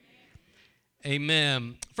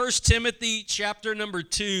Amen. 1 Timothy chapter number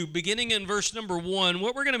 2, beginning in verse number 1,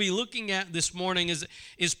 what we're going to be looking at this morning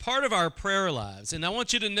is part of our prayer lives. And I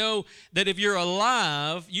want you to know that if you're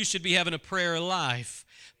alive, you should be having a prayer life.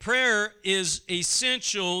 Prayer is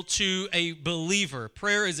essential to a believer.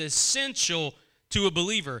 Prayer is essential to a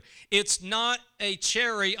believer. It's not a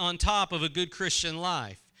cherry on top of a good Christian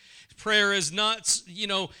life. Prayer is not,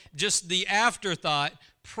 just the afterthought.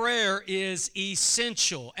 Prayer is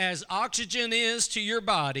essential. As oxygen is to your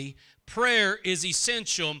body, prayer is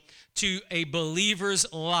essential to a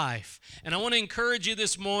believer's life. And I want to encourage you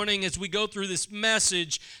this morning as we go through this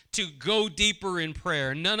message to go deeper in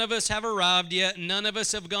prayer. None of us have arrived yet. None of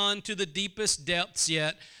us have gone to the deepest depths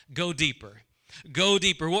yet. Go deeper. Go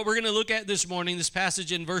deeper. What we're going to look at this morning, this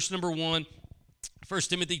passage in verse number 1, 1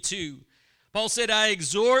 Timothy 2. Paul said, I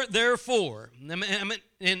exhort, therefore.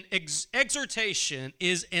 And exhortation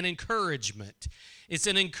is an encouragement. It's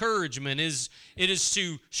an encouragement. It is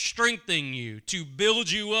to strengthen you, to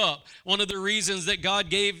build you up. One of the reasons that God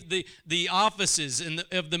gave the offices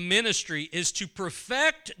of the ministry is to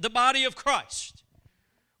perfect the body of Christ.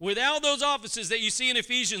 Without those offices that you see in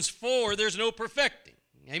Ephesians 4, there's no perfecting.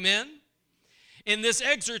 Amen? And this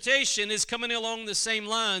exhortation is coming along the same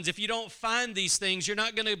lines. If you don't find these things, you're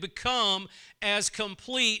not going to become as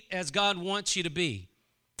complete as God wants you to be.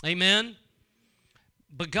 Amen?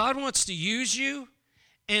 But God wants to use you,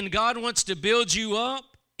 and God wants to build you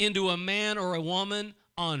up into a man or a woman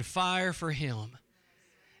on fire for Him.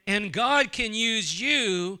 And God can use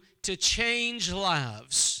you to change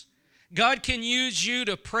lives. God can use you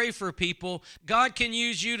to pray for people. God can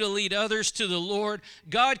use you to lead others to the Lord.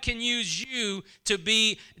 God can use you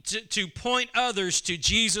to point others to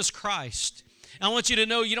Jesus Christ. I want you to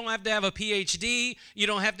know you don't have to have a PhD. You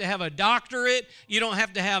don't have to have a doctorate. You don't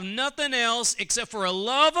have to have nothing else except for a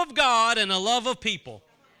love of God and a love of people.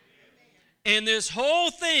 And this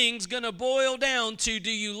whole thing's going to boil down to,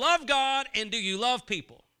 do you love God and do you love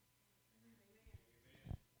people?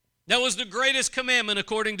 That was the greatest commandment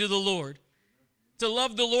according to the Lord. To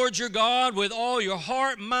love the Lord your God with all your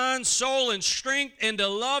heart, mind, soul, and strength, and to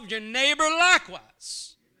love your neighbor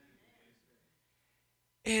likewise.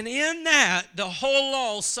 And in that, the whole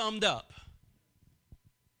law summed up.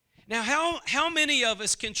 Now, how many of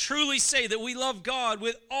us can truly say that we love God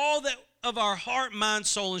with all of our heart, mind,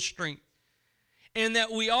 soul, and strength? And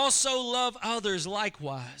that we also love others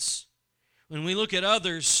likewise. When we look at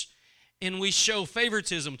others and we show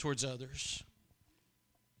favoritism towards others.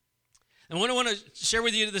 And what I want to share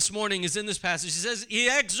with you this morning is in this passage. He says he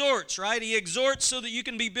exhorts, right? He exhorts so that you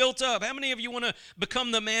can be built up. How many of you want to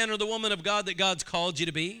become the man or the woman of God that God's called you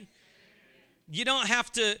to be? You don't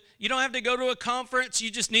have to go to a conference.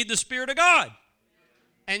 You just need the Spirit of God.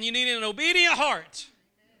 And you need an obedient heart.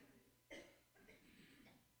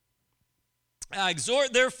 I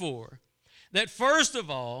exhort, therefore, that first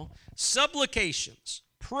of all, supplications,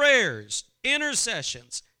 prayers,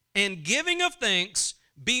 intercessions, and giving of thanks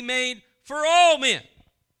be made for all men,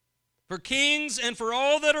 for kings and for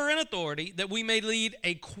all that are in authority, that we may lead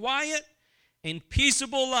a quiet and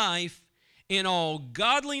peaceable life in all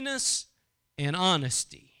godliness and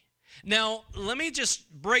honesty. Now, let me just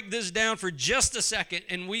break this down for just a second,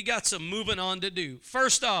 and we got some moving on to do.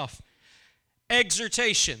 First off,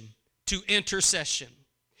 exhortation to intercession.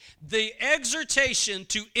 The exhortation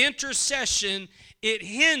to intercession, it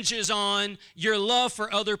hinges on your love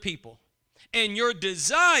for other people and your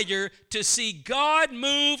desire to see God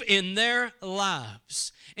move in their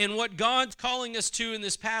lives. And what God's calling us to in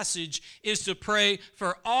this passage is to pray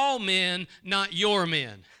for all men, not your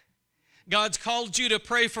men. God's called you to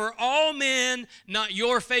pray for all men, not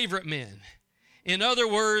your favorite men. In other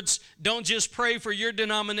words, don't just pray for your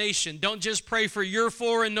denomination. Don't just pray for your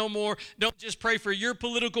four and no more. Don't just pray for your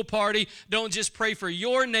political party. Don't just pray for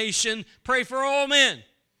your nation. Pray for all men.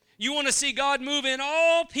 You want to see God move in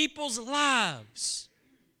all people's lives.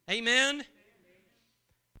 Amen?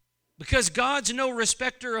 Because God's no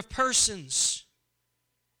respecter of persons,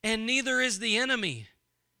 and neither is the enemy.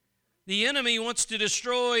 The enemy wants to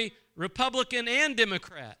destroy Republican and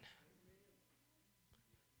Democrat.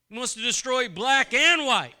 He wants to destroy black and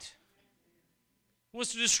white. He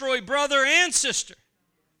wants to destroy brother and sister.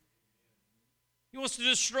 He wants to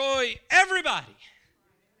destroy everybody.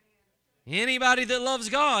 Anybody that loves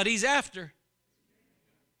God, he's after.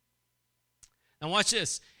 Now watch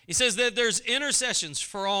this. He says that there's intercessions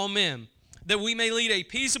for all men, that we may lead a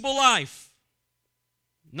peaceable life.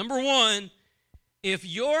 Number one, if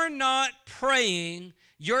you're not praying,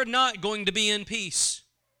 you're not going to be in peace.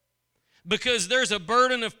 Because there's a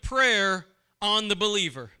burden of prayer on the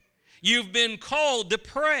believer. You've been called to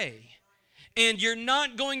pray. And you're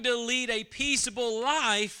not going to lead a peaceable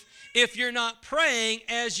life if you're not praying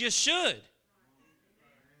as you should.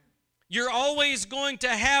 You're always going to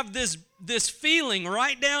have this feeling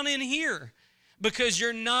right down in here because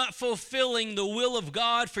you're not fulfilling the will of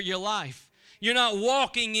God for your life. You're not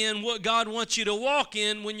walking in what God wants you to walk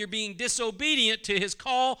in when you're being disobedient to His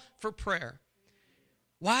call for prayer.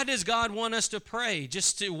 Why does God want us to pray?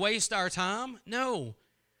 Just to waste our time? No.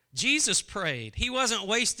 Jesus prayed. He wasn't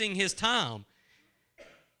wasting His time.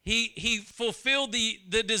 He fulfilled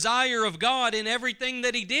the desire of God in everything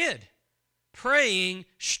that He did. Praying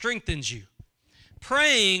strengthens you.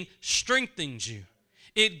 Praying strengthens you.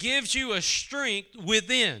 It gives you a strength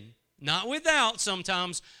within, not without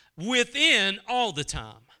sometimes, within all the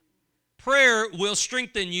time. Prayer will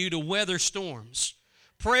strengthen you to weather storms.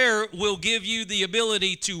 Prayer will give you the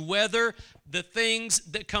ability to weather the things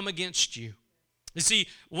that come against you. You see,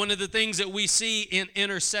 one of the things that we see in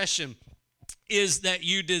intercession is that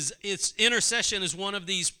intercession is one of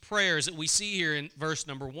these prayers that we see here in verse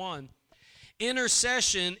number 1.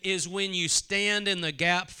 Intercession is when you stand in the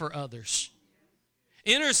gap for others.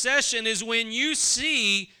 Intercession is when you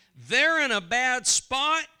see they're in a bad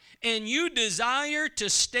spot and you desire to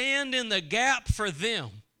stand in the gap for them.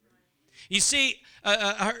 You see,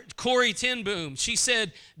 Corrie ten Boom, she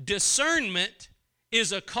said, discernment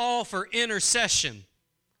is a call for intercession,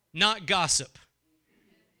 not gossip.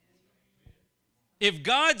 If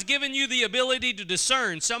God's given you the ability to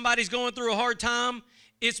discern somebody's going through a hard time,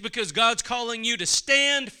 it's because God's calling you to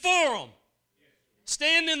stand for them.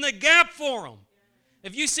 Stand in the gap for them.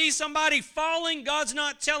 If you see somebody falling, God's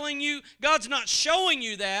not telling you, God's not showing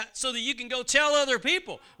you that so that you can go tell other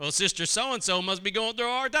people. Well, sister so-and-so must be going through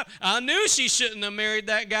a hard time. I knew she shouldn't have married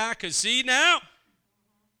that guy because see now.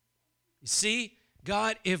 You see,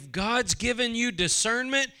 if God's given you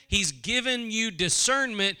discernment, He's given you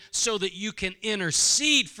discernment so that you can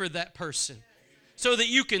intercede for that person. So that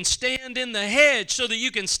you can stand in the hedge, so that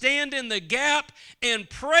you can stand in the gap and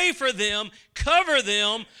pray for them, cover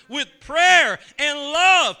them with prayer and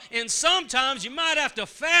love. And sometimes you might have to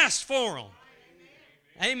fast for them.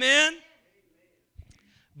 Amen?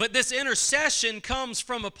 But this intercession comes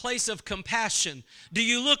from a place of compassion. Do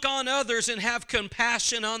you look on others and have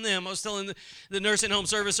compassion on them? I was telling the nursing home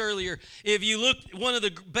service earlier, if you look, one of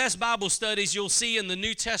the best Bible studies you'll see in the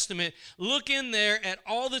New Testament, look in there at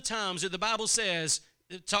all the times that the Bible says,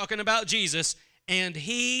 talking about Jesus, and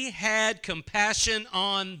He had compassion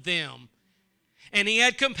on them. And He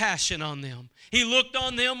had compassion on them. He looked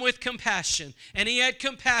on them with compassion, and He had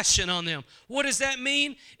compassion on them. What does that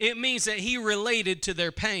mean? It means that He related to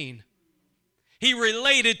their pain. He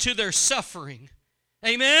related to their suffering.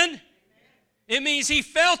 Amen? It means He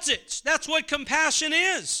felt it. That's what compassion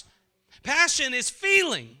is. Passion is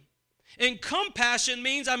feeling. And compassion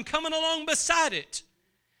means I'm coming along beside it.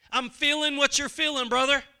 I'm feeling what you're feeling,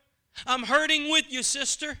 brother. I'm hurting with you,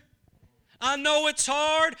 sister. I know it's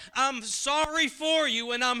hard. I'm sorry for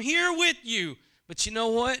you, and I'm here with you. But you know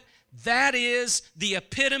what? That is the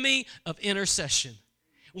epitome of intercession.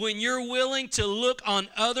 When you're willing to look on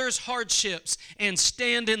others' hardships and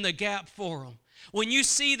stand in the gap for them. When you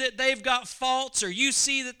see that they've got faults or you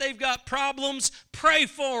see that they've got problems, pray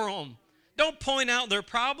for them. Don't point out their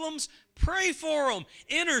problems. Pray for them.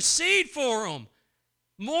 Intercede for them.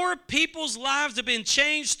 More people's lives have been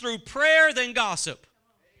changed through prayer than gossip.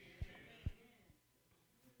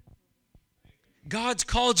 God's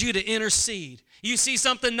called you to intercede. You see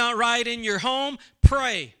something not right in your home,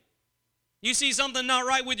 pray. You see something not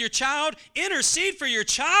right with your child, intercede for your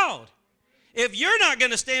child. If you're not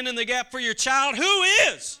going to stand in the gap for your child, who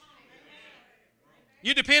is?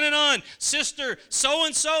 You depending on sister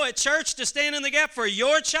so-and-so at church to stand in the gap for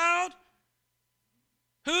your child?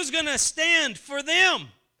 Who's going to stand for them?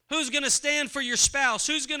 Who's going to stand for your spouse?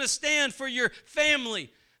 Who's going to stand for your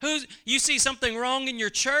family? You see something wrong in your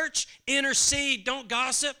church? Intercede, don't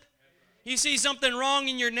gossip. You see something wrong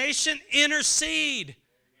in your nation? Intercede.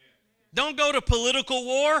 Don't go to political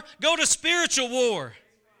war, go to spiritual war.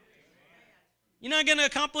 You're not going to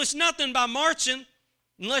accomplish nothing by marching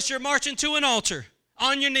unless you're marching to an altar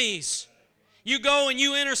on your knees. You go and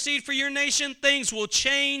you intercede for your nation, things will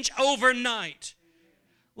change overnight.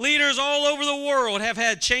 Leaders all over the world have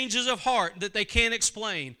had changes of heart that they can't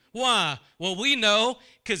explain. Why? Well, we know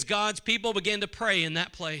because God's people began to pray in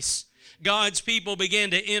that place. God's people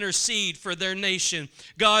began to intercede for their nation.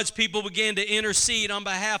 God's people began to intercede on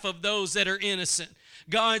behalf of those that are innocent.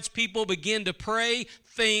 God's people begin to pray,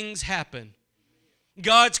 things happen.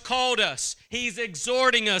 God's called us. He's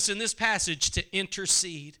exhorting us in this passage to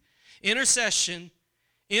intercede. Intercession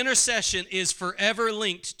is forever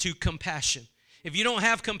linked to compassion. If you don't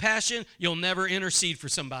have compassion, you'll never intercede for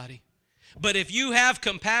somebody. But if you have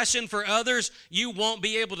compassion for others, you won't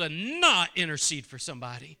be able to not intercede for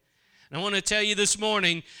somebody. And I want to tell you this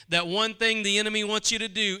morning that one thing the enemy wants you to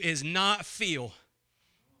do is not feel.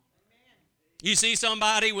 You see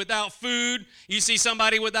somebody without food, you see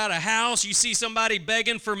somebody without a house, you see somebody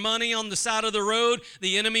begging for money on the side of the road,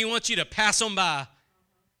 the enemy wants you to pass them by.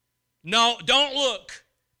 No, don't look.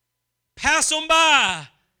 Pass them by.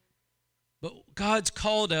 But God's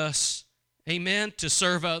called us, amen, to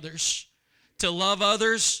serve others, to love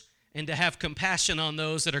others, and to have compassion on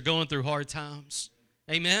those that are going through hard times.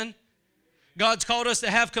 Amen? God's called us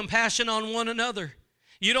to have compassion on one another.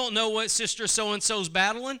 You don't know what sister so-and-so's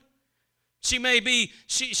battling. She may be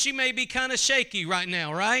kind of shaky right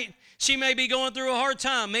now, right? She may be going through a hard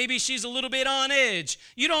time. Maybe she's a little bit on edge.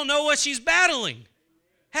 You don't know what she's battling.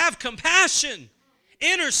 Have compassion.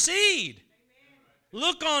 Intercede.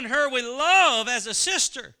 Look on her with love as a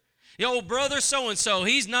sister. The old brother so-and-so,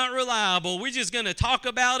 he's not reliable. We're just going to talk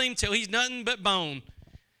about him till he's nothing but bone.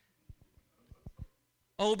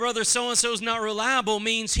 Old brother so-and-so's not reliable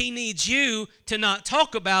means he needs you to not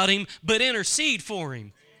talk about him, but intercede for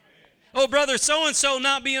him. Oh, brother so-and-so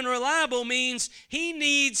not being reliable means he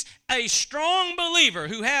needs a strong believer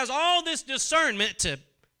who has all this discernment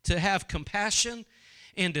to have compassion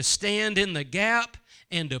and to stand in the gap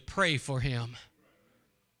and to pray for him.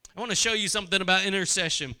 I want to show you something about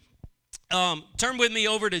intercession. Turn with me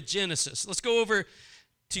over to Genesis. Let's go over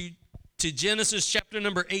to Genesis chapter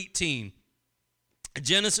number 18.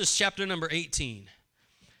 Genesis chapter number 18.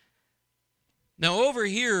 Now over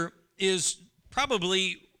here is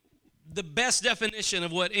probably the best definition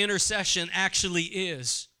of what intercession actually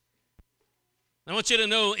is. I want you to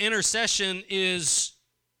know intercession is,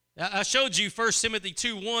 I showed you 1 Timothy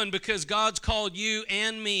 2:1 because God's called you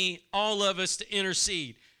and me, all of us, to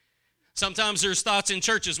intercede. Sometimes there's thoughts in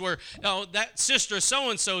churches where, oh, that sister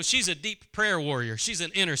so-and-so, she's a deep prayer warrior. She's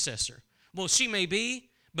an intercessor. Well, she may be,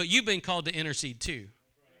 but you've been called to intercede too.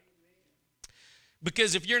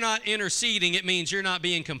 Because if you're not interceding, it means you're not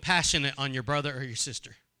being compassionate on your brother or your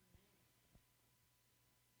sister.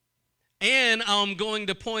 And I'm going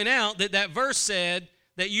to point out that verse said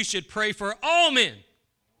that you should pray for all men.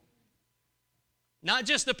 Not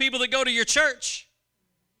just the people that go to your church.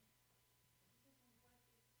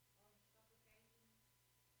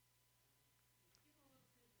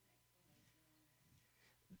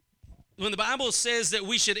 When the Bible says that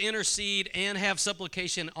we should intercede and have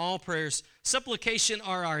supplication in all prayers, supplication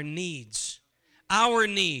are our needs. Our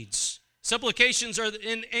needs. Supplications are,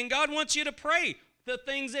 and God wants you to pray the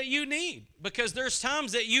things that you need, because there's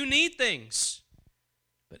times that you need things.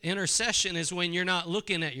 But intercession is when you're not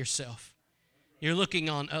looking at yourself. You're looking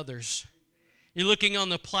on others. You're looking on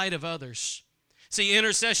the plight of others. See,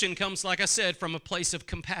 intercession comes, like I said, from a place of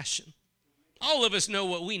compassion. All of us know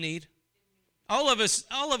what we need. All of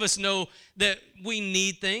us know that we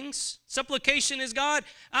need things. Supplication is, God,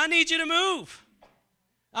 I need you to move.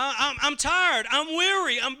 I'm tired. I'm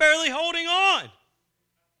weary. I'm barely holding on.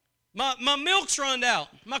 My milk's run out.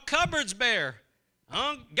 My cupboard's bare.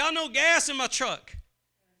 I don't got no gas in my truck.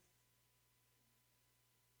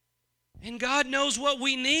 And God knows what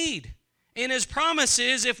we need. And His promise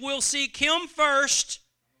is if we'll seek Him first,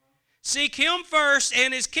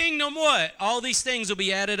 and His kingdom, what? All these things will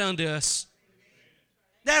be added unto us.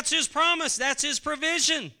 That's His promise. That's His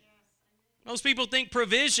provision. Most people think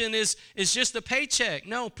provision is just a paycheck.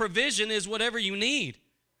 No, provision is whatever you need.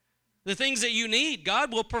 The things that you need,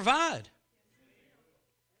 God will provide.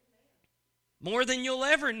 More than you'll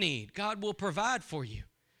ever need, God will provide for you.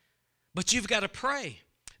 But you've got to pray.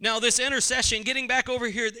 Now, this intercession, getting back over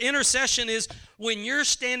here, the intercession is when you're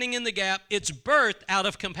standing in the gap, it's birthed out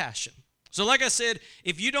of compassion. So like I said,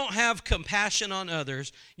 if you don't have compassion on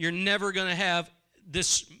others, you're never going to have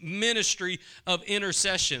this ministry of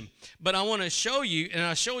intercession. But I want to show you, and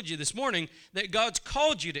I showed you this morning, that God's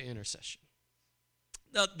called you to intercession.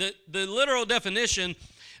 The literal definition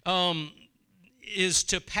is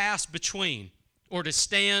to pass between or to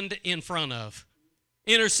stand in front of.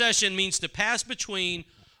 Intercession means to pass between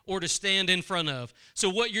or to stand in front of. So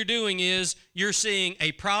what you're doing is you're seeing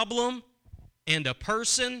a problem and a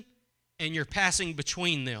person, and you're passing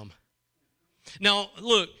between them. Now,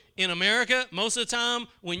 look, in America, most of the time,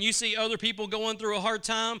 when you see other people going through a hard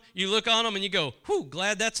time, you look on them and you go, whew,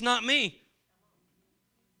 glad that's not me.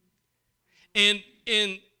 And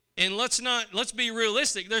let's be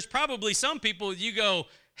realistic. There's probably some people you go,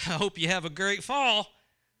 I hope you have a great fall.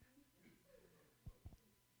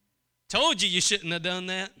 Told you shouldn't have done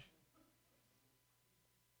that.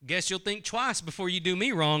 Guess you'll think twice before you do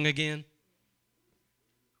me wrong again.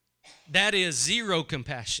 that is zero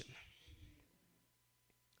compassion.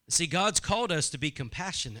 See, God's called us to be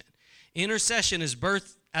compassionate. Intercession is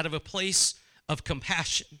birthed out of a place of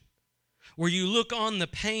compassion, where you look on the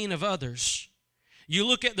pain of others. You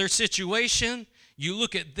look at their situation, you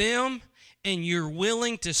look at them, and you're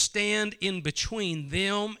willing to stand in between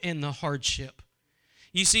them and the hardship.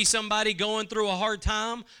 You see somebody going through a hard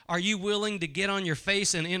time, are you willing to get on your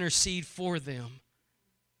face and intercede for them?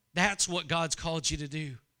 That's what God's called you to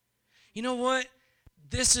do. You know what?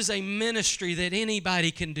 This is a ministry that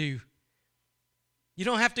anybody can do. You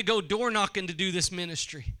don't have to go door knocking to do this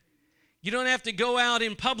ministry. You don't have to go out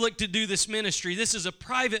in public to do this ministry. This is a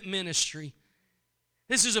private ministry.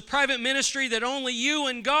 This is a private ministry that only you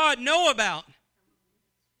and God know about.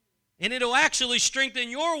 And it'll actually strengthen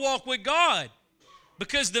your walk with God.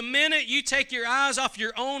 Because the minute you take your eyes off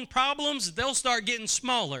your own problems, they'll start getting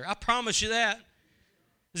smaller. I promise you that.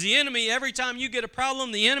 The enemy, every time you get a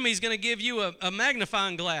problem, the enemy's going to give you a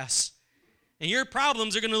magnifying glass. And your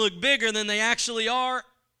problems are going to look bigger than they actually are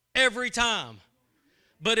every time.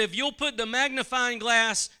 But if you'll put the magnifying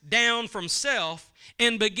glass down from self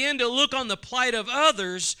and begin to look on the plight of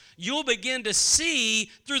others, you'll begin to see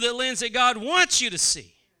through the lens that God wants you to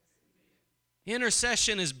see.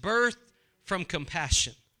 Intercession is birthed from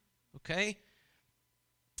compassion. Okay?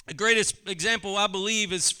 The greatest example, I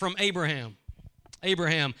believe, is from Abraham.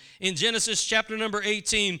 Abraham. In Genesis chapter number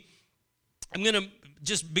 18, I'm going to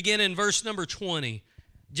just begin in verse number 20.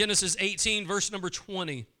 Genesis 18, verse number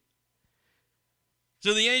 20.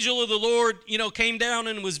 So the angel of the Lord, came down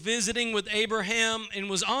and was visiting with Abraham and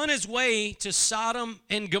was on his way to Sodom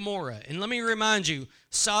and Gomorrah. And let me remind you,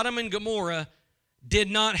 Sodom and Gomorrah did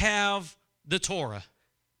not have the Torah.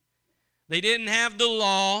 They didn't have the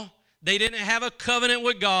law. They didn't have a covenant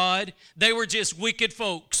with God. They were just wicked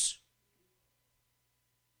folks.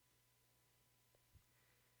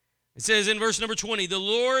 It says in verse number 20, the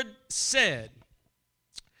Lord said,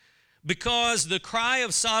 because the cry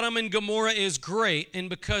of Sodom and Gomorrah is great, and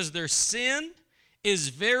because their sin is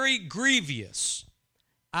very grievous,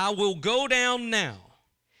 I will go down now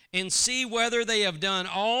and see whether they have done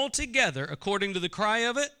altogether according to the cry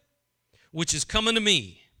of it, which is coming to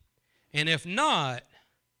me. And if not,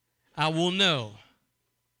 I will know.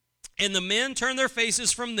 And the men turned their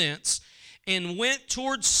faces from thence and went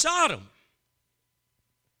toward Sodom.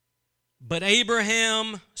 But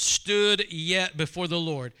Abraham stood yet before the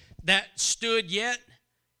Lord. That stood yet,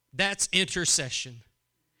 that's intercession.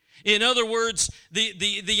 In other words,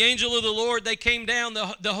 the angel of the Lord, they came down,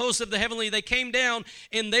 the host of the heavenly, they came down,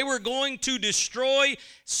 and they were going to destroy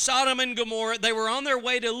Sodom and Gomorrah. They were on their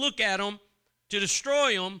way to look at them, to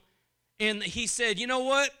destroy them. And he said, you know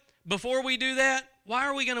what? Before we do that, why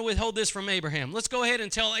are we going to withhold this from Abraham? Let's go ahead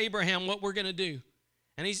and tell Abraham what we're going to do.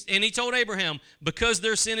 And he told Abraham, because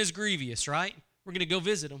their sin is grievous, right? We're going to go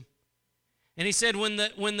visit them. And he said, when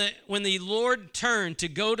the Lord turned to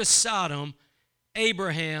go to Sodom,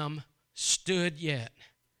 Abraham stood yet.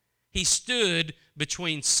 He stood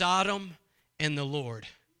between Sodom and the Lord.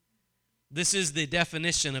 This is the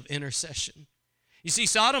definition of intercession. You see,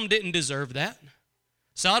 Sodom didn't deserve that.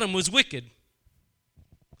 Sodom was wicked.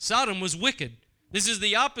 Sodom was wicked. This is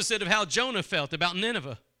the opposite of how Jonah felt about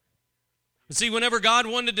Nineveh. See, whenever God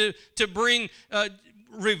wanted to bring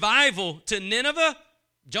revival to Nineveh,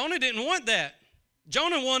 Jonah didn't want that.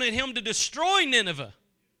 Jonah wanted him to destroy Nineveh.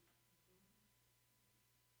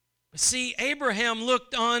 See, Abraham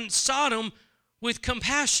looked on Sodom with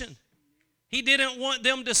compassion. He didn't want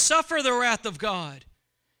them to suffer the wrath of God.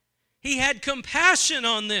 He had compassion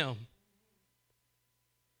on them.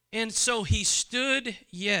 And so he stood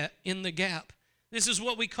yet in the gap. This is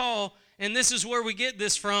what we call, and this is where we get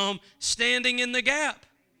this from, standing in the gap.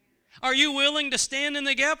 Are you willing to stand in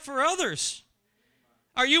the gap for others?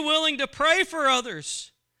 Are you willing to pray for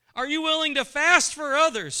others? Are you willing to fast for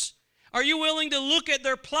others? Are you willing to look at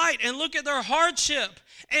their plight and look at their hardship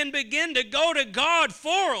and begin to go to God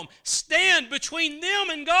for them? Stand between them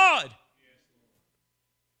and God.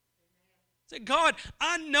 Say, God,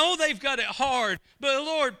 I know they've got it hard, but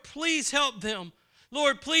Lord, please help them.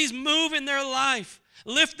 Lord, please move in their life.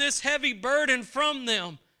 Lift this heavy burden from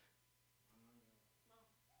them.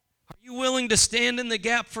 Are you willing to stand in the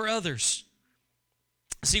gap for others?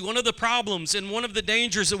 See, one of the problems and one of the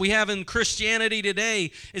dangers that we have in Christianity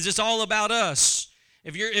today is it's all about us.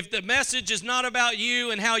 If the message is not about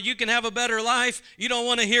you and how you can have a better life, you don't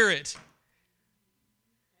want to hear it.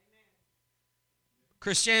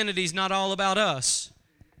 Christianity is not all about us.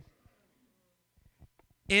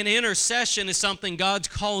 And intercession is something God's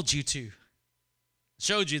called you to.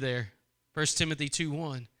 Showed you there, 1 Timothy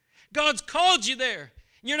 2:1. God's called you there.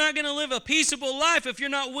 You're not going to live a peaceable life if you're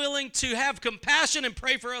not willing to have compassion and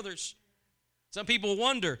pray for others. Some people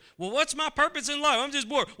wonder, well, what's my purpose in life? I'm just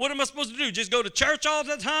bored. What am I supposed to do? Just go to church all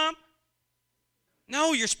the time?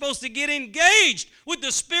 No, you're supposed to get engaged with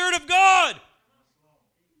the Spirit of God.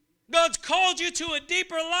 God's called you to a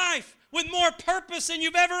deeper life with more purpose than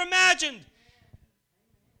you've ever imagined.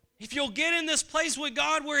 If you'll get in this place with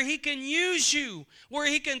God where He can use you, where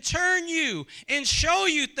He can turn you and show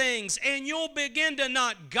you things, and you'll begin to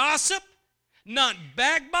not gossip, not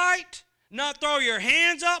backbite, not throw your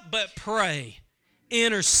hands up, but pray,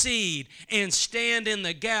 intercede, and stand in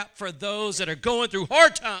the gap for those that are going through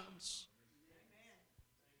hard times.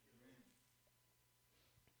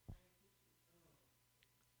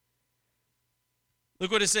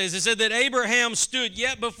 Look what it says. It said that Abraham stood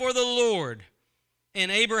yet before the Lord, and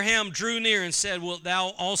Abraham drew near and said, wilt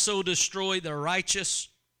thou also destroy the righteous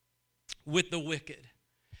with the wicked?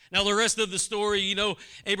 Now, the rest of the story,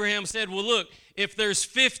 Abraham said, well, look, if there's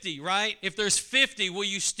 50, right? If there's 50, will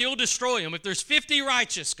you still destroy them? If there's 50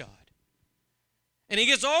 righteous, God. And he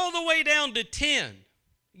gets all the way down to 10.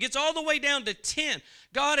 He gets all the way down to 10.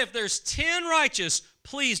 God, if there's 10 righteous,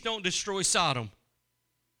 please don't destroy Sodom.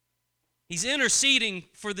 He's interceding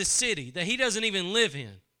for the city that he doesn't even live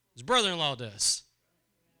in. His brother-in-law does.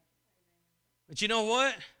 But you know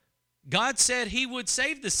what? God said He would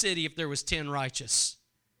save the city if there was 10 righteous.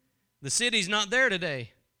 The city's not there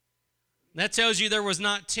today. That tells you there was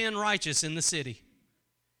not 10 righteous in the city.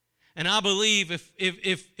 And I believe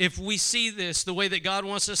if we see this the way that God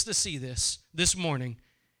wants us to see this morning,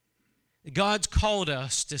 God's called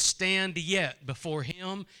us to stand yet before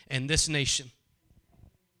Him and this nation.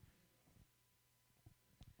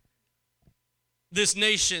 This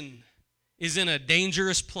nation is in a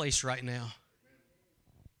dangerous place right now.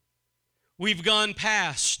 We've gone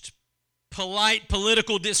past polite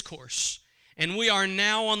political discourse, and we are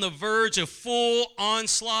now on the verge of full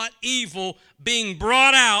onslaught evil being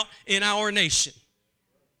brought out in our nation.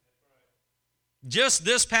 Just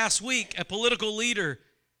this past week, a political leader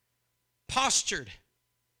postured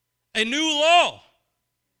a new law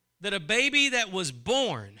that a baby that was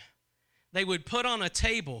born, they would put on a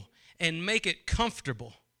table and make it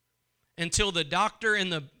comfortable until the doctor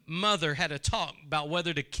and the mother had a talk about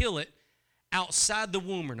whether to kill it outside the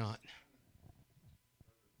womb or not.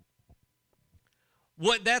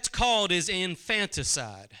 What that's called is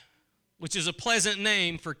infanticide, which is a pleasant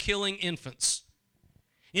name for killing infants.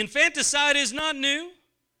 Infanticide is not new.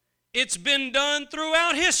 It's been done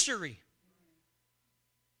throughout history.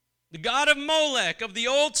 The god of Molech of the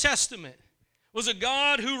Old Testament was a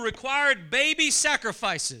god who required baby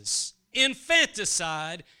sacrifices,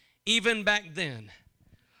 infanticide, even back then.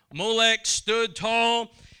 Molech stood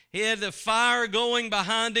tall. He had the fire going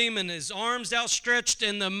behind him and his arms outstretched,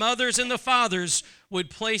 and the mothers and the fathers would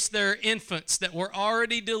place their infants that were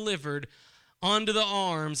already delivered onto the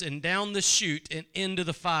arms and down the chute and into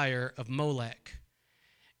the fire of Molech.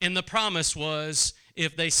 And the promise was,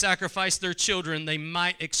 if they sacrificed their children, they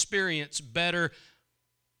might experience better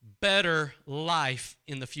life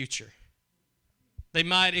in the future. They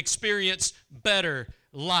might experience better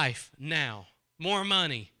life now. More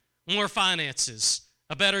money, more finances,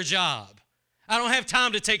 a better job. I don't have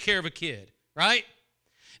time to take care of a kid, right?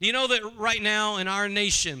 You know that right now in our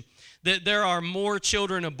nation that there are more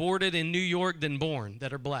children aborted in New York than born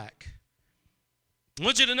that are black. I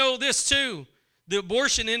want you to know this too. The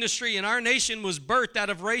abortion industry in our nation was birthed out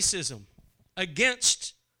of racism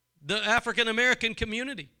against the African American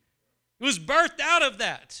community. It was birthed out of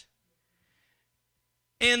that.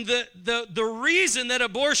 And the reason that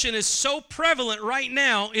abortion is so prevalent right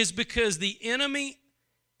now is because the enemy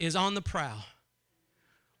is on the prowl.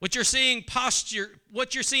 What you're seeing postured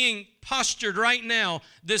right now,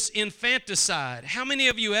 this infanticide. How many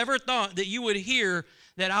of you ever thought that you would hear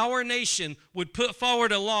that our nation would put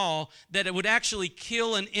forward a law that it would actually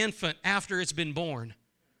kill an infant after it's been born?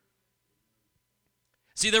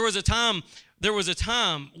 See, there was a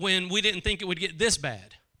time when we didn't think it would get this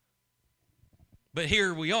bad. But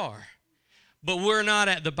here we are. But we're not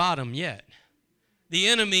at the bottom yet. The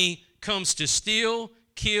enemy comes to steal,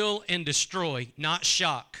 kill, and destroy, not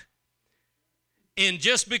shock. And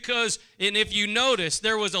just because, and if you notice,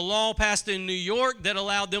 there was a law passed in New York that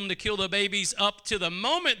allowed them to kill the babies up to the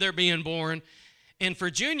moment they're being born. And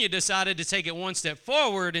Virginia decided to take it one step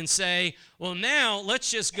forward and say, well, now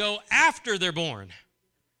let's just go after they're born.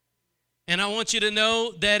 And I want you to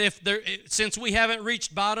know that since we haven't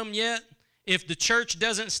reached bottom yet, if the church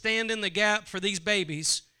doesn't stand in the gap for these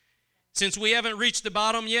babies, since we haven't reached the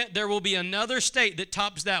bottom yet, there will be another state that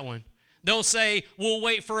tops that one. They'll say, we'll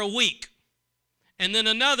wait for a week. And then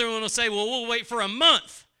another one will say, well, we'll wait for a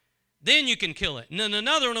month. Then you can kill it. And then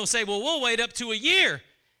another one will say, well, we'll wait up to a year.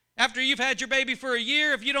 After you've had your baby for a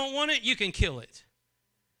year, if you don't want it, you can kill it.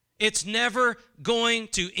 It's never going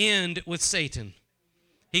to end with Satan.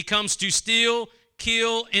 He comes to steal,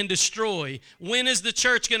 kill, and destroy. When is the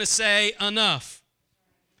church going to say enough?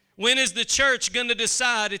 When is the church going to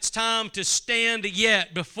decide it's time to stand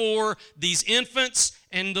yet before these infants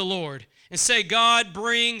and the Lord and say, God,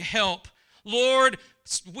 bring help. Lord,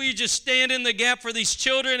 we just stand in the gap for these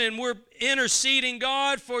children and we're interceding,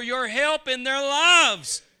 God, for your help in their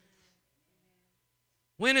lives.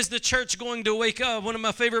 When is the church going to wake up? One of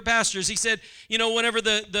my favorite pastors, he said, whenever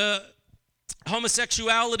the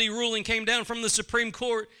homosexuality ruling came down from the Supreme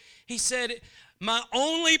Court, he said, my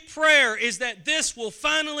only prayer is that this will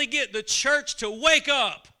finally get the church to wake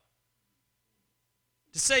up,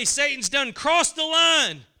 to say Satan's done crossed the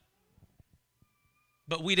line.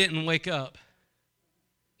 But we didn't wake up.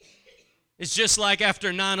 It's just like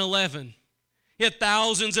after 9/11. Yet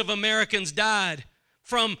thousands of Americans died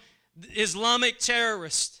from Islamic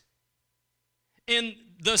terrorists. And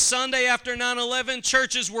the Sunday after 9/11,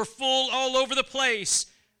 churches were full all over the place.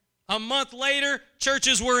 A month later,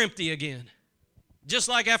 churches were empty again. Just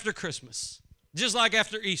like after Christmas. Just like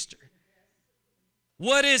after Easter.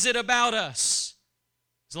 What is it about us?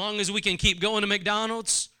 As long as we can keep going to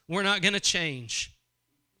McDonald's, we're not going to change.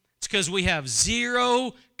 It's because we have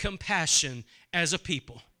zero compassion as a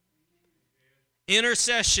people.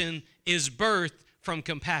 Intercession is birthed from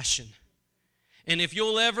compassion. And if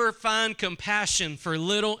you'll ever find compassion for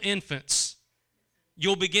little infants,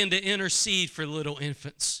 you'll begin to intercede for little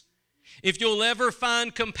infants. If you'll ever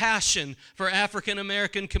find compassion for African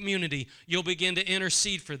American community, you'll begin to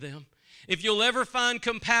intercede for them. If you'll ever find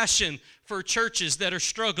compassion for churches that are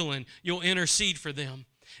struggling, you'll intercede for them.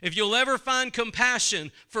 If you'll ever find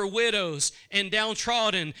compassion for widows and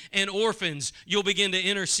downtrodden and orphans, you'll begin to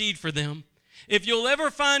intercede for them. If you'll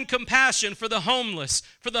ever find compassion for the homeless,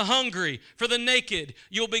 for the hungry, for the naked,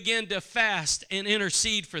 you'll begin to fast and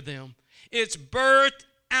intercede for them. It's birthed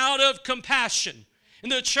out of compassion.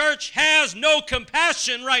 And the church has no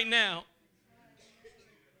compassion right now.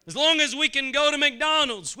 As long as we can go to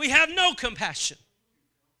McDonald's, we have no compassion.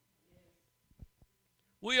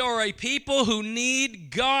 We are a people who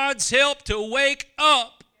need God's help to wake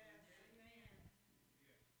up.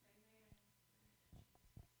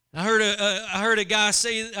 I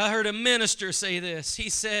heard a minister say this. He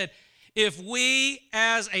said, if we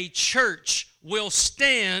as a church will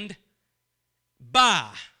stand by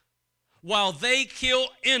while they kill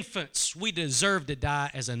infants, we deserve to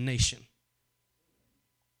die as a nation.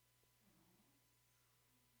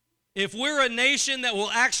 If we're a nation that will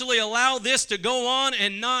actually allow this to go on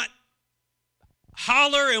and not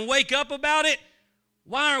holler and wake up about it,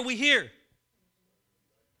 why are we here?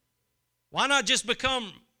 Why not just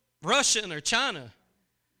become Russian or China?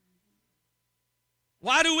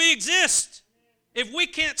 Why do we exist if we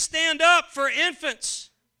can't stand up for infants,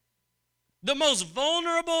 the most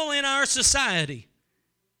vulnerable in our society?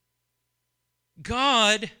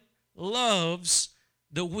 God loves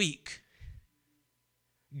the weak.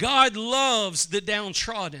 God loves the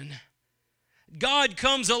downtrodden. God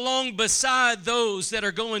comes along beside those that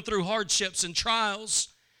are going through hardships and trials.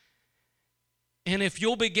 And if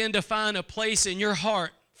you'll begin to find a place in your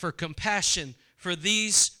heart for compassion for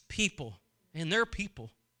these people, and they're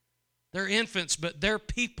people, they're infants, but they're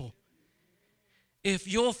people. If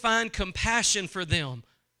you'll find compassion for them,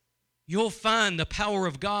 you'll find the power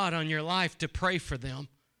of God on your life to pray for them.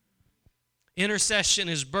 Intercession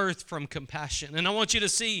is birthed from compassion. And I want you to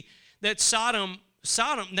see that Sodom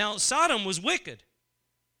was wicked.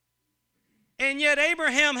 And yet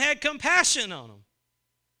Abraham had compassion on them.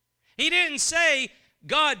 He didn't say,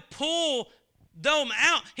 God, pull them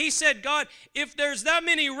out. He said, God, if there's that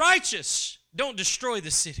many righteous, don't destroy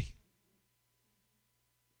the city.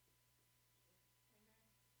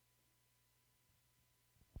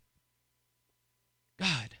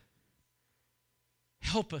 God,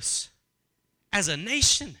 help us as a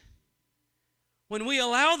nation when we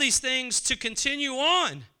allow these things to continue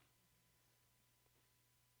on.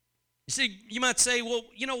 You see, you might say, well,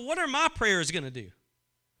 what are my prayers going to do?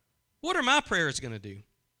 What are my prayers going to do?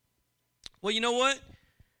 Well, you know what?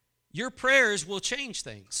 Your prayers will change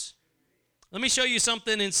things. Let me show you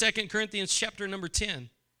something in 2 Corinthians chapter number 10.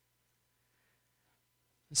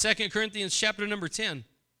 2 Corinthians chapter number 10.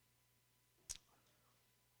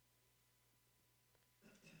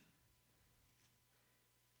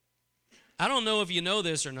 I don't know if you know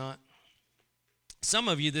this or not. Some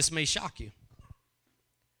of you, this may shock you.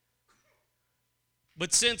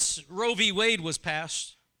 But since Roe v. Wade was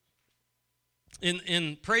passed,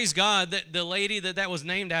 And praise God that the lady that was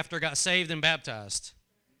named after got saved and baptized.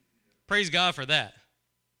 Praise God for that.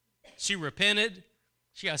 She repented.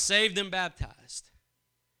 She got saved and baptized.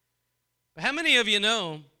 But how many of you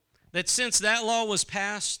know that since that law was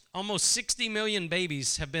passed, almost 60 million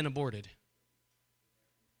babies have been aborted?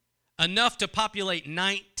 Enough to populate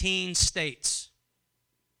 19 states.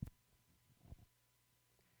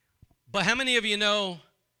 But how many of you know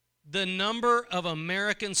the number of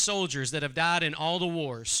American soldiers that have died in all the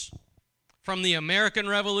wars, from the American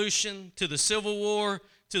Revolution to the Civil War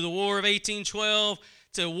to the War of 1812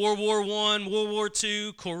 to World War I, World War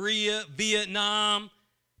II, Korea, Vietnam,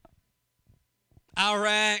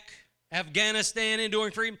 Iraq, Afghanistan,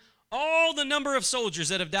 enduring freedom? All the number of soldiers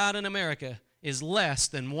that have died in America is less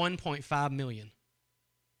than 1.5 million.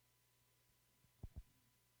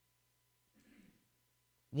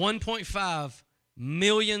 1.5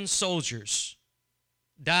 million soldiers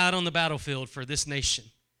died on the battlefield for this nation.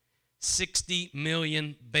 60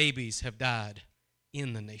 million babies have died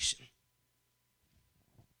in the nation.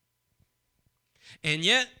 And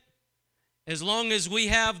yet, as long as we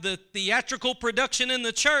have the theatrical production in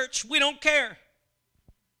the church, we don't care.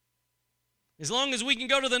 As long as we can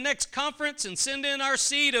go to the next conference and send in our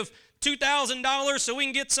seed of $2,000 so we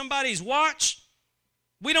can get somebody's watch,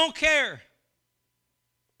 we don't care.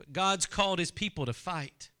 But God's called His people to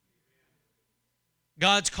fight.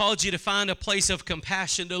 God's called you to find a place of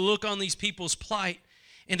compassion, to look on these people's plight,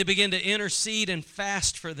 and to begin to intercede and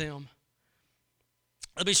fast for them.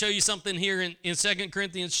 Let me show you something here in 2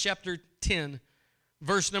 Corinthians chapter 10,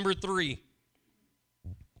 verse number 3.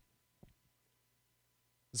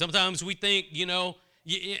 Sometimes we think,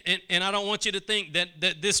 and I don't want you to think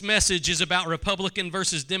that this message is about Republican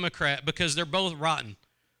versus Democrat, because they're both rotten.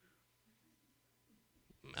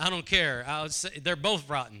 I don't care. I would say they're both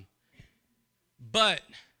rotten. But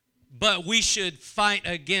we should fight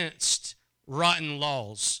against rotten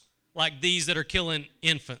laws like these that are killing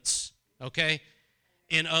infants, okay?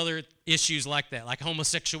 And other issues like that, like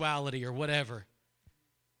homosexuality or whatever.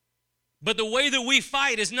 But the way that we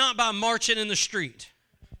fight is not by marching in the street.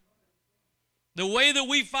 The way that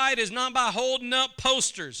we fight is not by holding up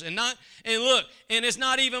posters and it's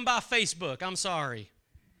not even by Facebook. I'm sorry.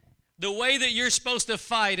 The way that you're supposed to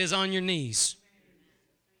fight is on your knees.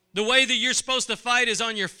 The way that you're supposed to fight is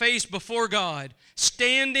on your face before God,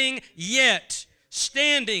 standing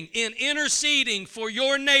in interceding for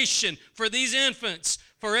your nation, for these infants,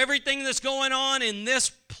 for everything that's going on in this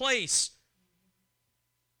place.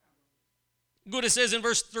 Look what it says in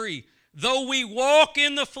verse 3. Though we walk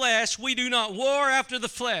in the flesh, we do not war after the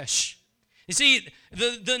flesh. You see,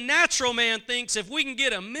 the natural man thinks if we can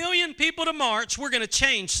get 1 million people to march, we're going to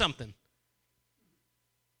change something.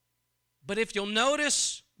 But if you'll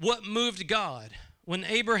notice what moved God, when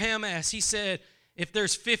Abraham asked, he said, if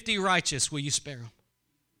there's 50 righteous, will you spare them?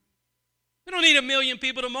 We don't need 1 million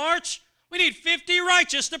people to march. We need 50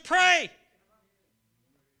 righteous to pray.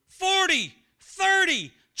 40,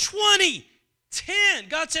 30, 20, 10.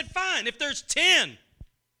 God said, fine, if there's 10.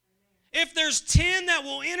 If there's 10 that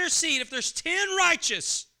will intercede, if there's 10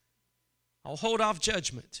 righteous, I'll hold off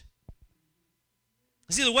judgment.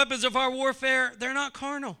 See, the weapons of our warfare, they're not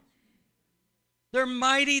carnal. They're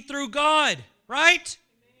mighty through God, right?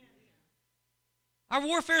 Our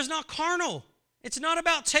warfare is not carnal. It's not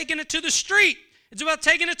about taking it to the street. It's about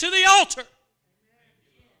taking it to the altar.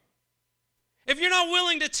 If you're not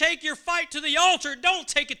willing to take your fight to the altar, don't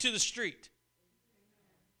take it to the street.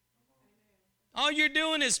 All you're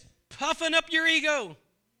doing is puffing up your ego.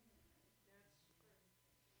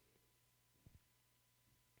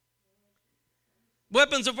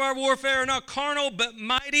 Weapons of our warfare are not carnal, but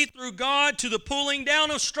mighty through God to the pulling down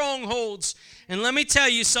of strongholds. And let me tell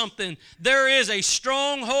you something. There is a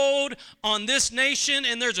stronghold on this nation,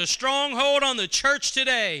 and there's a stronghold on the church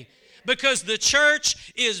today, because the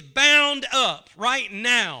church is bound up right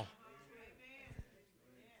now.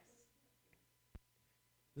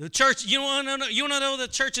 The church, you want to know the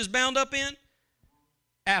church is bound up in?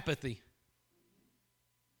 Apathy.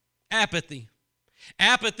 Apathy.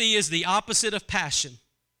 Apathy is the opposite of passion.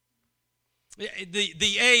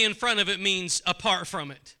 The A in front of it means apart from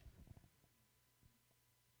it.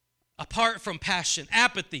 Apart from passion.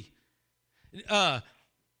 Apathy. Noah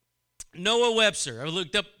Webster, I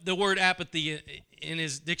looked up the word apathy in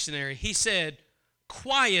his dictionary. He said,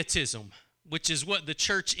 quietism, which is what the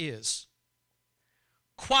church is.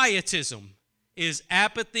 Quietism is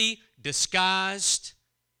apathy disguised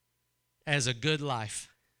as a good life.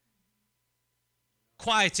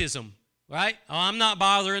 Quietism, Right? Oh, I'm not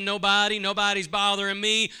bothering nobody. Nobody's bothering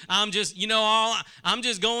me. I'm just, all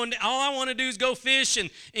I want to do is go fish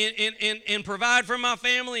and provide for my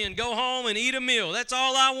family and go home and eat a meal. That's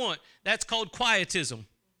all I want. That's called quietism.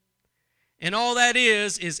 And all that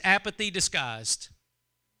is apathy disguised.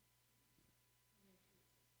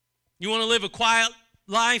 You want to live a quiet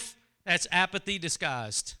life? That's apathy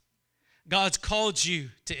disguised. God's called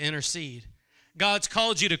you to intercede. God's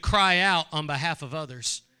called you to cry out on behalf of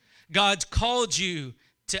others. God's called you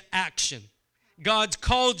to action. God's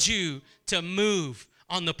called you to move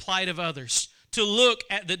on the plight of others, to look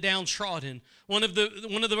at the downtrodden. One of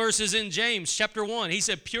the verses in James chapter 1, he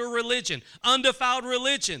said, pure religion, undefiled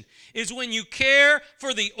religion is when you care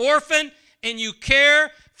for the orphan and you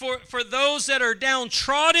care for those that are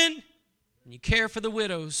downtrodden and you care for the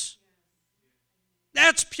widows.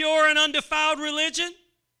 That's pure and undefiled religion.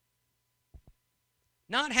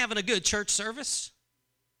 Not having a good church service.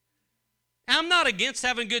 I'm not against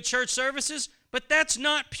having good church services, but that's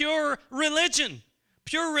not pure religion.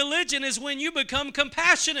 Pure religion is when you become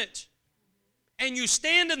compassionate and you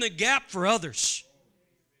stand in the gap for others.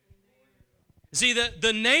 See,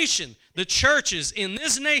 the nation, the churches in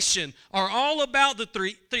this nation are all about the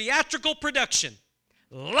theatrical production.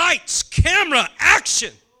 Lights, camera,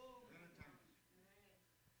 action.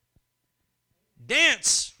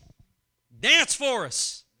 Dance for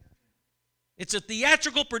us. It's a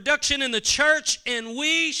theatrical production in the church, and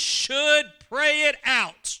we should pray it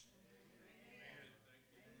out.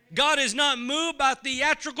 God is not moved by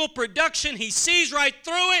theatrical production. He sees right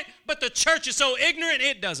through it, but the church is so ignorant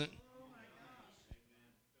it doesn't.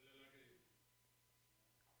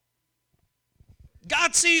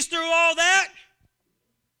 God sees through all that.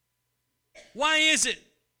 Why is it?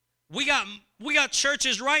 We got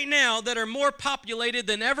churches right now that are more populated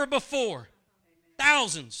than ever before.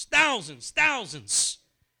 Thousands,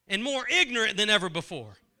 and more ignorant than ever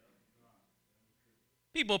before.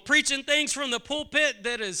 People preaching things from the pulpit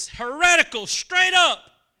that is heretical, straight up.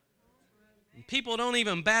 And people don't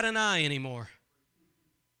even bat an eye anymore.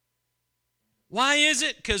 Why is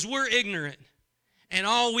it? Because we're ignorant. And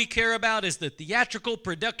all we care about is the theatrical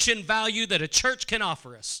production value that a church can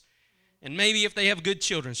offer us. And maybe if they have a good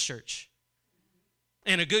children's church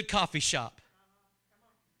and a good coffee shop.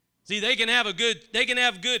 See, they can have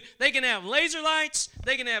laser lights,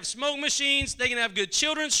 they can have smoke machines, they can have good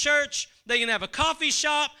children's church, they can have a coffee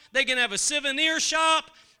shop, they can have a souvenir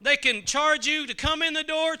shop, they can charge you to come in the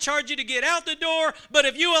door, charge you to get out the door, but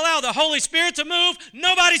if you allow the Holy Spirit to move,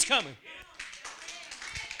 nobody's coming.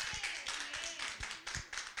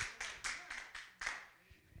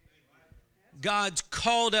 God's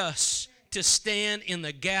called us to stand in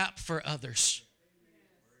the gap for others,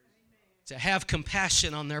 to have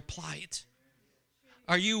compassion on their plight.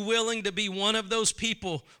 Are you willing to be one of those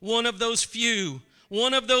people, one of those few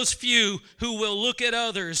who will look at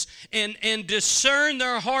others and discern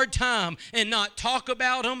their hard time and not talk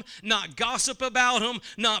about them, not gossip about them,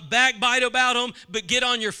 not backbite about them, but get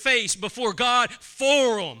on your face before God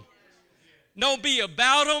for them? Don't be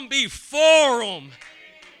about them, be for them.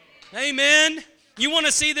 Amen. You want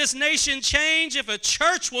to see this nation change? If a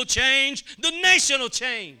church will change, the nation will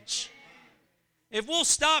change. If we'll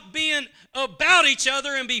stop being about each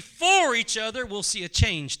other and be for each other, we'll see a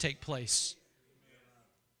change take place.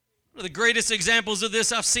 One of the greatest examples of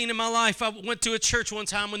this I've seen in my life, I went to a church one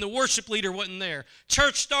time when the worship leader wasn't there.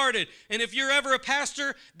 Church started, and if you're ever a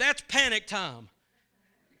pastor, that's panic time.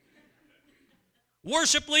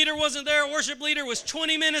 Worship leader wasn't there. Worship leader was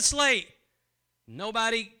 20 minutes late.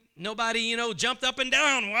 Nobody, jumped up and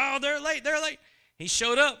down. Wow, they're late. He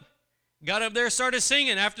showed up, got up there, started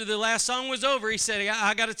singing. After the last song was over, he said,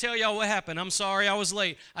 I got to tell y'all what happened. I'm sorry I was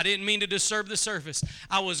late. I didn't mean to disturb the service.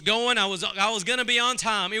 I was going to be on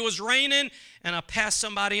time. It was raining, and I passed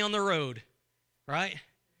somebody on the road, right?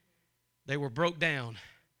 They were broke down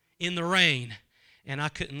in the rain, and I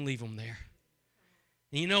couldn't leave them there.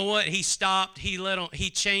 And you know what? He stopped. He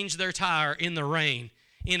changed their tire in the rain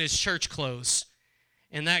in his church clothes.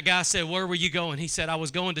 And that guy said, where were you going? He said, I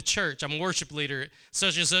was going to church. I'm a worship leader at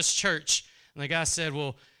such and such church. And the guy said,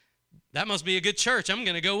 well, that must be a good church. I'm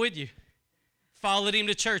going to go with you. Followed him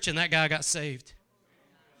to church, and that guy got saved.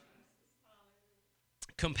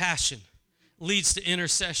 Compassion leads to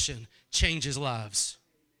intercession, changes lives.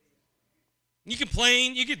 You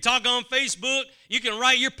complain, you can talk on Facebook, you can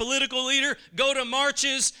write your political leader, go to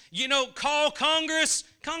marches, call Congress.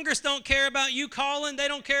 Congress don't care about you calling. They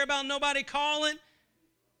don't care about nobody calling.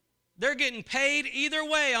 They're getting paid either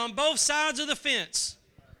way on both sides of the fence.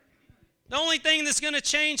 The only thing that's going to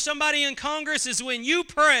change somebody in Congress is when you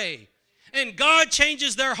pray and God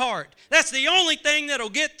changes their heart. That's the only thing that'll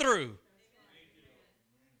get through.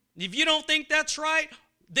 If you don't think that's right,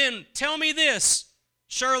 then tell me this,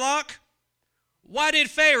 Sherlock. Why did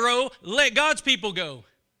Pharaoh let God's people go?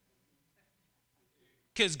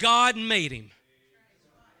 Because God made him.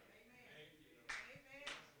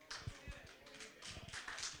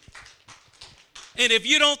 And if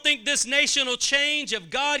you don't think this nation will change,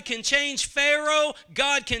 if God can change Pharaoh,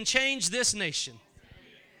 God can change this nation.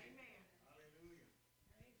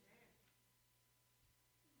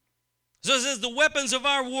 So it says the weapons of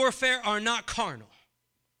our warfare are not carnal.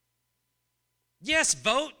 Yes,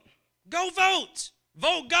 vote. Go vote.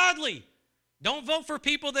 Vote godly. Don't vote for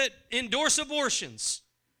people that endorse abortions.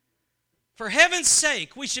 For heaven's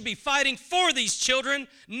sake, we should be fighting for these children,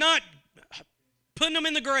 not putting them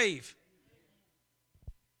in the grave.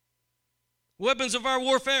 Weapons of our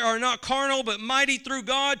warfare are not carnal, but mighty through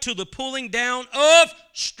God to the pulling down of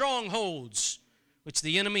strongholds, which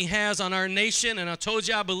the enemy has on our nation. And I told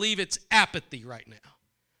you, I believe it's apathy right now.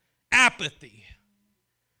 Apathy.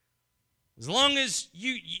 As long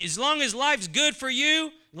as life's good for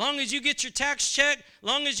you, as long as you get your tax check, as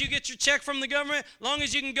long as you get your check from the government, as long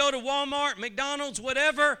as you can go to Walmart, McDonald's,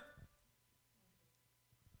 whatever.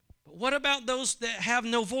 But what about those that have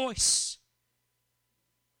no voice?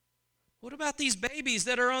 What about these babies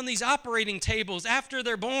that are on these operating tables after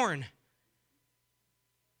they're born?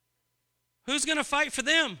 Who's going to fight for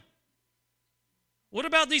them? What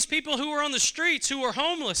about these people who are on the streets, who are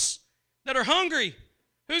homeless, that are hungry?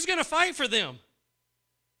 Who's going to fight for them?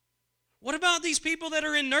 What about these people that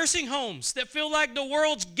are in nursing homes that feel like the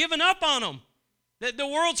world's given up on them, that the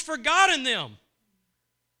world's forgotten them?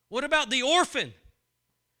 What about the orphan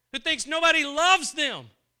who thinks nobody loves them?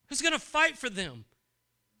 Who's going to fight for them?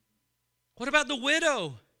 What about the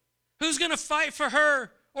widow? Who's going to fight for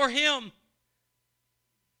her or him?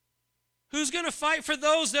 Who's going to fight for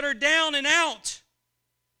those that are down and out?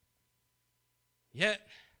 Yet,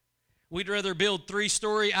 we'd rather build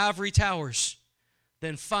 3-story ivory towers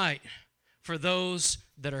than fight for those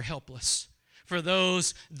that are helpless, for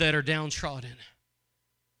those that are downtrodden.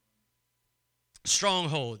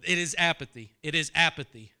 Stronghold. It is apathy. It is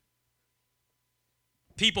apathy.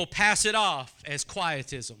 People pass it off as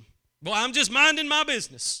quietism. Well, I'm just minding my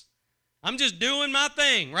business. I'm just doing my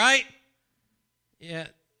thing, right? Yeah,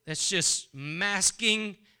 that's just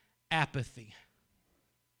masking apathy.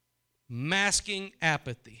 Masking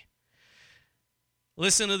apathy.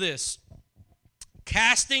 Listen to this.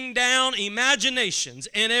 Casting down imaginations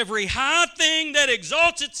and every high thing that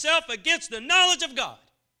exalts itself against the knowledge of God.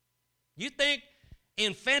 You think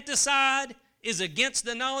infanticide is against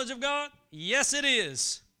the knowledge of God? Yes, it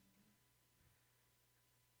is.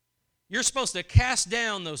 You're supposed to cast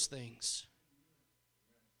down those things.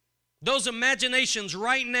 Those imaginations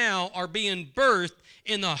right now are being birthed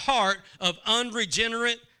in the heart of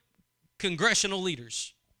unregenerate congressional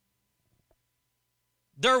leaders.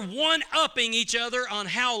 They're one-upping each other on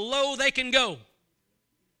how low they can go.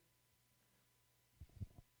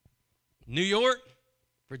 New York,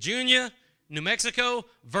 Virginia, New Mexico,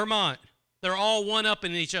 Vermont. They're all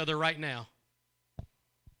one-upping each other right now.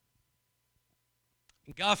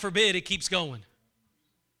 God forbid it keeps going.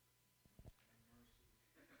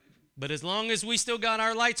 But as long as we still got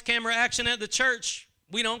our lights, camera, action at the church,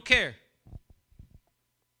 we don't care.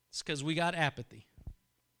 It's because we got apathy.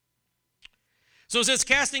 So it says,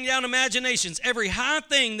 casting down imaginations, every high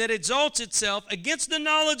thing that exalts itself against the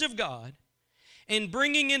knowledge of God, and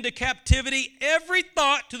bringing into captivity every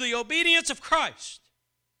thought to the obedience of Christ.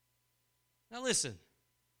 Now listen,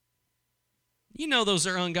 you know those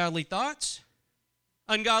are ungodly thoughts,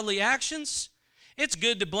 ungodly actions. It's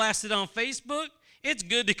good to blast it on Facebook. It's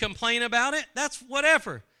good to complain about it. That's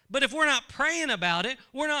whatever. But if we're not praying about it,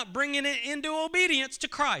 we're not bringing it into obedience to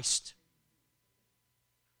Christ.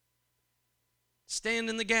 Stand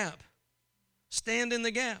in the gap. Stand in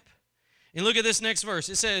the gap. And look at this next verse.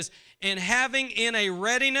 It says, and having in a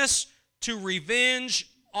readiness to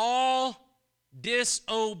revenge all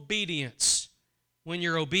disobedience when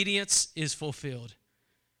your obedience is fulfilled.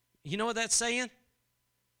 You know what that's saying?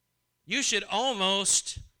 You should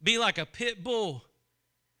almost be like a pit bull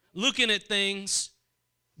looking at things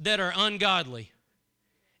that are ungodly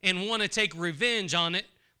and want to take revenge on it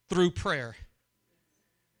through prayer.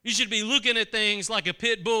 You should be looking at things like a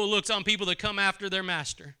pit bull looks on people that come after their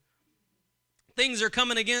master. Things are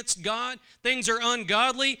coming against God. Things are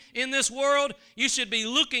ungodly in this world. You should be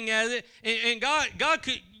looking at it, and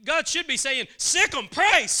God should be saying, sick them,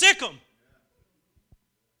 pray, sick them.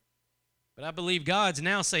 But I believe God's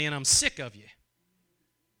now saying, I'm sick of you.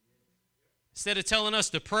 Instead of telling us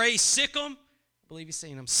to pray, sick them, I believe he's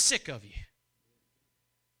saying, I'm sick of you.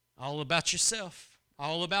 All about yourself.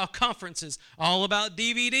 all about conferences, all about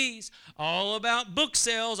DVDs, all about book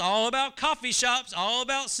sales, all about coffee shops, all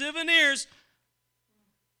about souvenirs.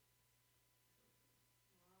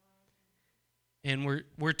 And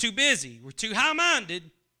we're too busy, we're too high-minded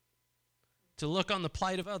to look on the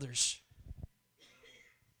plight of others.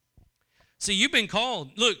 See, you've been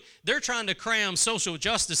called. Look, they're trying to cram social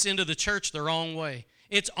justice into the church the wrong way.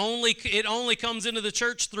 It only comes into the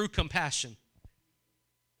church through compassion.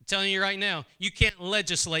 I'm telling you right now, you can't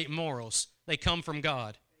legislate morals. They come from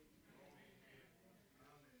God.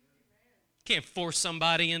 You can't force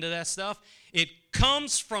somebody into that stuff. It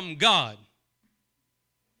comes from God.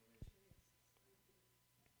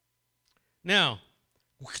 Now,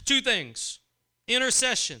 two things.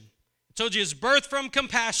 Intercession. I told you it's birthed from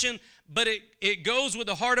compassion, but it goes with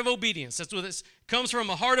a heart of obedience. That's what it comes from,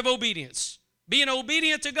 a heart of obedience. Being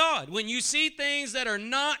obedient to God. When you see things that are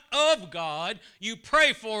not of God, you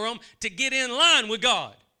pray for them to get in line with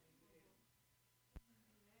God.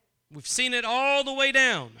 We've seen it all the way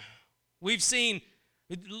down. We've seen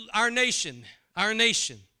our nation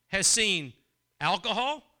has seen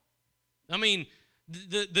alcohol. I mean,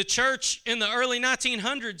 the church in the early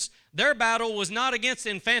 1900s, their battle was not against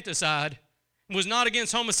infanticide, was not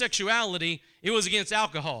against homosexuality, it was against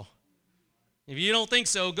alcohol. If you don't think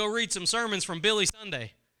so, go read some sermons from Billy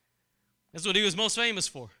Sunday. That's what he was most famous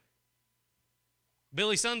for.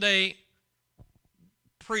 Billy Sunday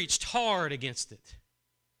preached hard against it.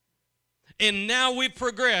 And now we've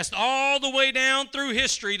progressed all the way down through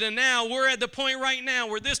history to now we're at the point right now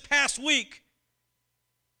where this past week,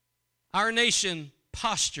 our nation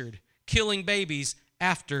postured killing babies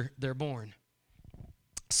after they're born.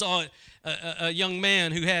 I saw a young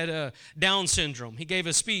man who had Down syndrome. He gave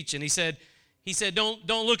a speech and he said, don't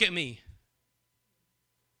look at me.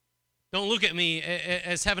 Don't look at me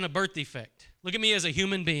as having a birth defect. Look at me as a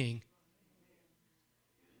human being.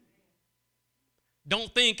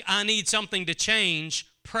 Don't think I need something to change.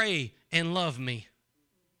 Pray and love me.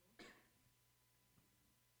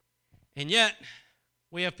 And yet,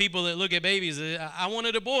 we have people that look at babies. I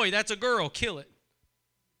wanted a boy. That's a girl. Kill it.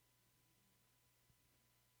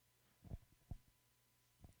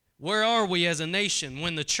 Where are we as a nation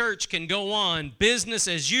when the church can go on business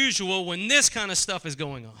as usual when this kind of stuff is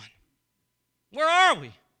going on? Where are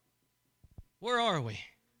we? Where are we?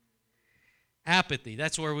 Apathy,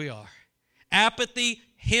 that's where we are. Apathy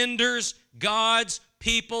hinders God's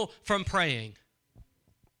people from praying.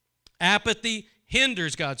 Apathy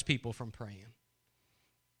hinders God's people from praying.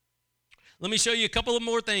 Let me show you a couple of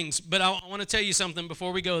more things, but I want to tell you something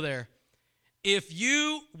before we go there. If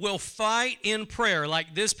you will fight in prayer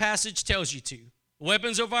like this passage tells you to,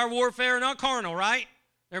 weapons of our warfare are not carnal, right?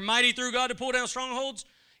 They're mighty through God to pull down strongholds.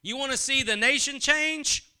 You want to see the nation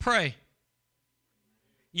change? Pray.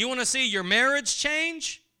 You want to see your marriage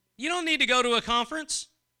change? You don't need to go to a conference.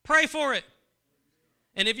 Pray for it.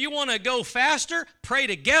 And if you want to go faster, pray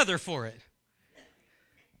together for it.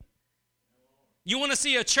 You want to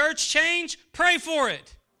see a church change? Pray for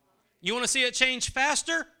it. You want to see it change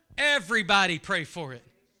faster? Everybody pray for it.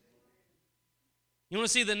 You want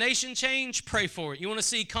to see the nation change? Pray for it. You want to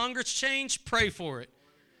see Congress change? Pray for it.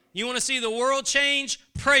 You want to see the world change?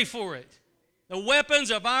 Pray for it. The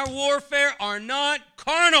weapons of our warfare are not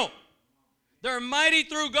carnal. They're mighty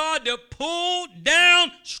through God to pull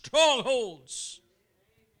down strongholds.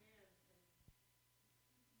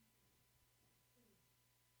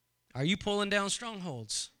 Are you pulling down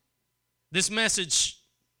strongholds? This message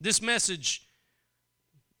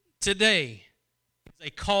today is a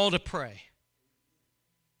call to pray,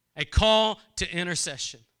 a call to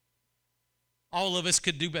intercession. All of us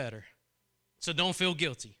could do better, so don't feel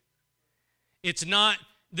guilty.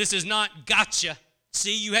 This is not gotcha.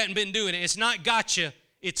 See, you hadn't been doing it. It's not gotcha.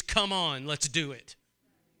 It's come on, let's do it.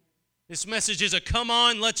 This message is a come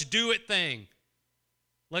on, let's do it thing.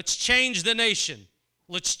 Let's change the nation.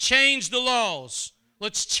 Let's change the laws.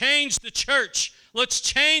 Let's change the church. Let's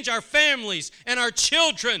change our families and our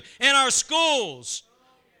children and our schools.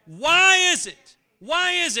 Why is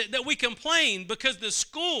it that we complain because the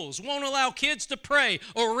schools won't allow kids to pray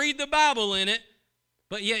or read the Bible in it,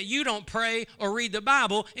 but yet you don't pray or read the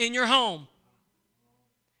Bible in your home?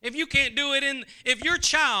 If you can't do it if your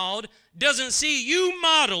child doesn't see you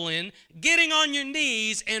modeling, getting on your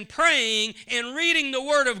knees and praying and reading the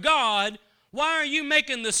Word of God, why are you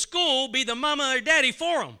making the school be the mama or daddy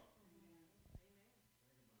for them?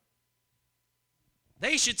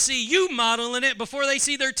 They should see you modeling it before they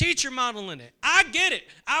see their teacher modeling it. I get it.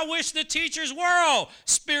 I wish the teachers were all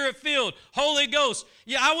Spirit-filled, Holy Ghost.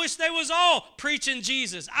 Yeah, I wish they was all preaching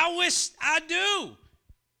Jesus. I do.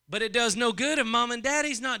 But it does no good if mom and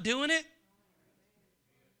daddy's not doing it.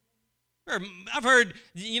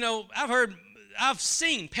 I've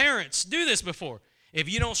seen parents do this before. If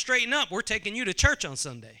you don't straighten up, we're taking you to church on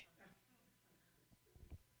Sunday.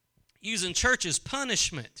 Using church as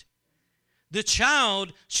punishment. The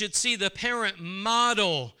child should see the parent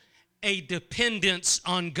model a dependence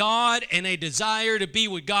on God and a desire to be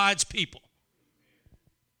with God's people.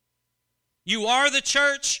 You are the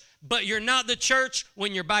church, but you're not the church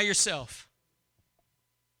when you're by yourself.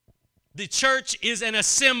 The church is an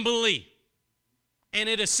assembly, and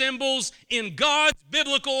it assembles in God's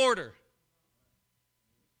biblical order.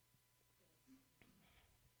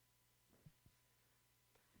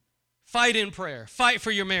 Fight in prayer. Fight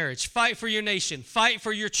for your marriage. Fight for your nation. Fight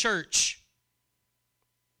for your church.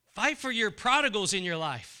 Fight for your prodigals in your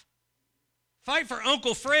life. Fight for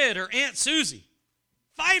Uncle Fred or Aunt Susie.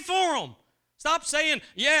 Fight for them. Stop saying,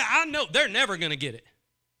 yeah, I know. They're never going to get it.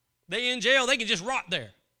 They in jail. They can just rot there.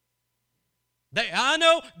 I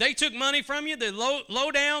know they took money from you. They're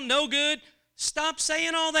low down, no good. Stop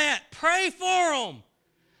saying all that. Pray for them.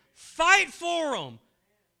 Fight for them.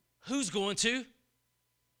 Who's going to?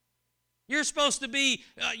 You're supposed to be,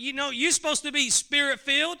 you're supposed to be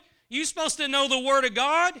Spirit-filled. You're supposed to know the Word of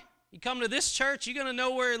God. You come to this church, you're going to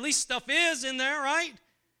know where at least stuff is in there, right?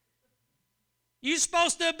 You're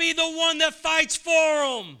supposed to be the one that fights for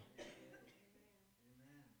them.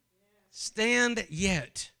 Stand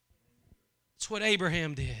yet. That's what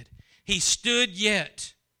Abraham did. He stood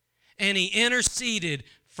yet, and he interceded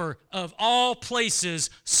for, of all places,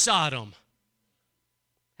 Sodom.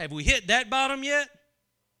 Have we hit that bottom yet?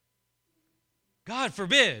 God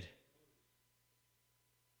forbid.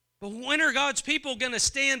 But when are God's people going to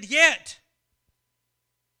stand yet?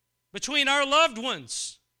 Between our loved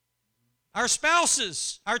ones, our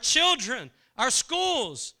spouses, our children, our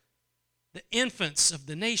schools, the infants of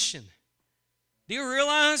the nation. Do you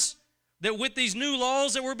realize that with these new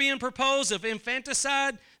laws that were being proposed of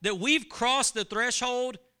infanticide, that we've crossed the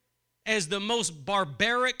threshold as the most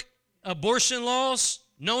barbaric abortion laws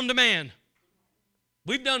known to man?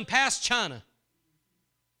 We've done past China.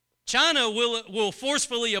 China will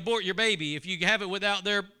forcefully abort your baby if you have it without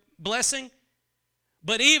their blessing,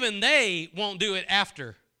 but even they won't do it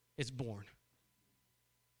after it's born.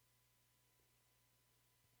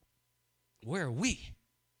 Where are we?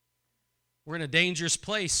 We're in a dangerous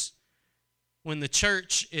place when the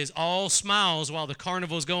church is all smiles while the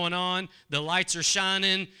carnival's going on, the lights are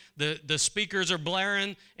shining, the speakers are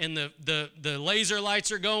blaring, and the laser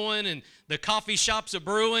lights are going, and the coffee shops are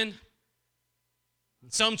brewing.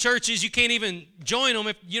 Some churches, you can't even join them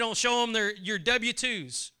if you don't show them your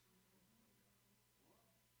W-2s.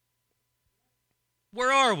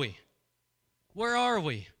 Where are we? Where are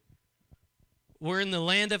we? We're in the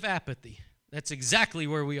land of apathy. That's exactly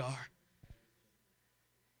where we are.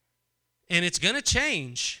 And it's going to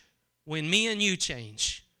change when me and you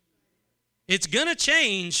change. It's going to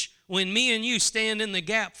change when me and you stand in the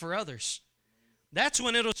gap for others. That's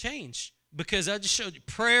when it'll change, because I just showed you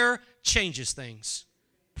prayer changes things.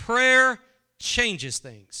 Prayer changes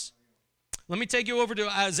things. Let me take you over to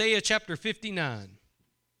Isaiah chapter 59.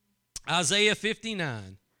 Isaiah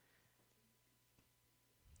 59.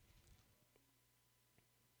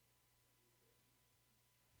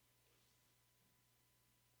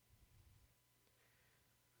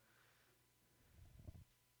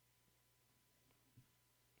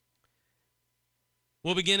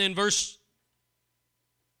 We'll begin in verse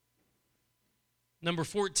number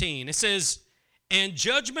 14. It says, and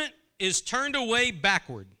judgment is turned away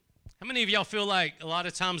backward. How many of y'all feel like a lot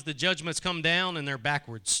of times the judgments come down and they're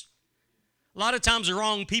backwards? A lot of times the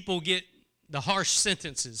wrong people get the harsh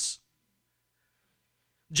sentences.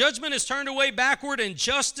 Judgment is turned away backward, and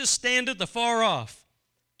justice standeth afar off.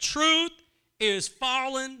 Truth is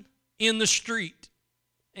fallen in the street,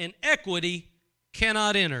 and equity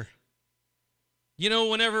cannot enter. You know,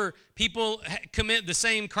 whenever people commit the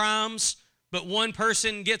same crimes, but one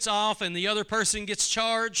person gets off and the other person gets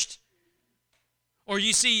charged, or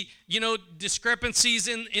you see, discrepancies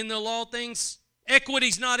in the law things,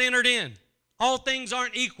 equity's not entered in. All things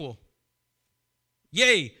aren't equal.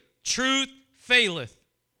 Yea, truth faileth.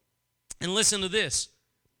 And listen to this.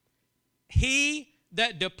 He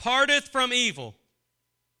that departeth from evil,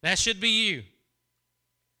 that should be you.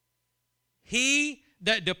 He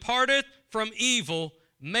that departeth from evil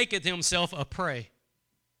maketh himself a prey.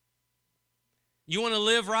 You want to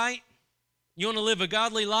live right? You want to live a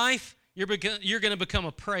godly life? You're going to become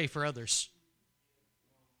a prey for others.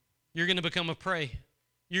 You're going to become a prey.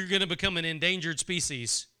 You're going to become an endangered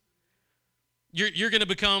species. You're going to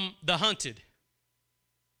become the hunted.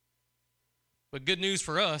 But good news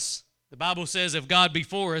for us, the Bible says, if God be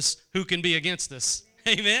for us, who can be against us?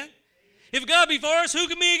 Amen? If God be for us, who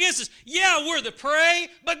can be against us? Yeah, we're the prey,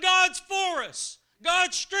 but God's for us.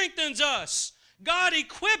 God strengthens us. God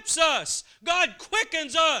equips us. God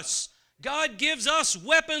quickens us. God gives us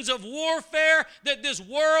weapons of warfare that this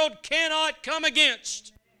world cannot come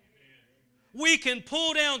against. We can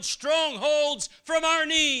pull down strongholds from our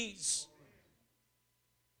knees.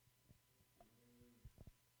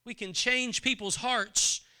 We can change people's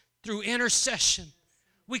hearts through intercession.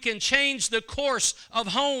 We can change the course of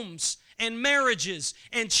homes and marriages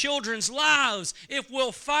and children's lives if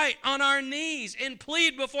we'll fight on our knees and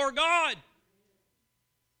plead before God.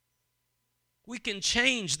 We can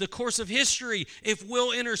change the course of history if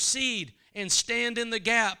we'll intercede and stand in the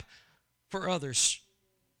gap for others.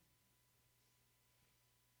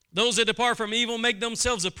 Those that depart from evil make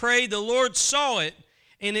themselves a prey. The Lord saw it,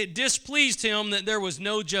 and it displeased him that there was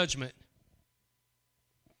no judgment.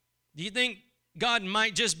 Do you think God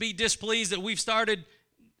might just be displeased that we've started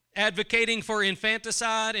advocating for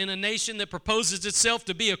infanticide in a nation that proposes itself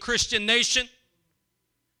to be a Christian nation?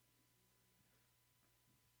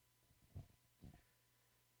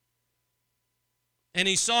 And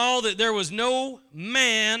he saw that there was no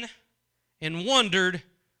man and wondered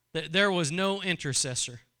that there was no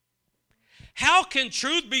intercessor. How can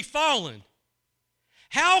truth be fallen?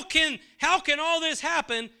 How can all this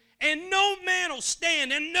happen and no man will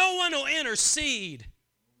stand and no one will intercede?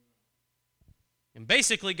 And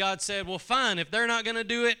basically God said, well, fine, if they're not going to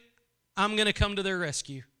do it, I'm going to come to their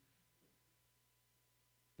rescue.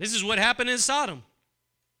 This is what happened in Sodom.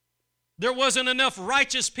 There wasn't enough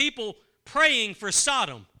righteous people praying for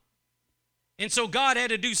Sodom. And so God had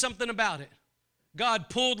to do something about it. God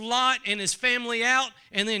pulled Lot and his family out,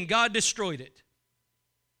 and then God destroyed it.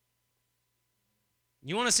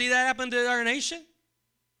 You want to see that happen to our nation?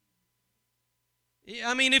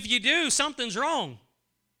 I mean, if you do, something's wrong.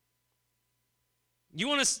 You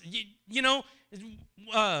want to,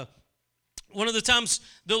 one of the times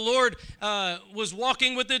the Lord was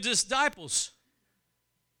walking with the disciples,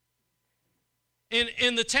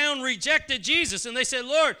 and the town rejected Jesus, and they said,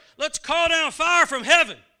 Lord, let's call down fire from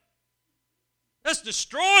heaven. Let's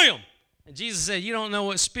destroy them. And Jesus said, you don't know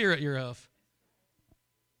what spirit you're of.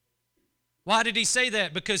 Why did he say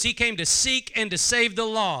that? Because he came to seek and to save the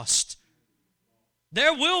lost.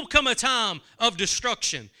 There will come a time of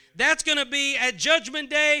destruction. That's going to be at Judgment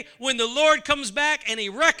Day when the Lord comes back and he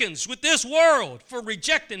reckons with this world for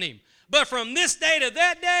rejecting him. But from this day to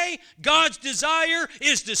that day, God's desire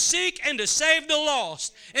is to seek and to save the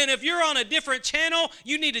lost. And if you're on a different channel,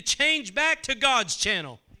 you need to change back to God's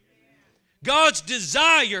channel. God's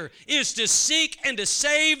desire is to seek and to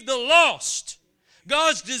save the lost.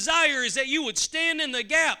 God's desire is that you would stand in the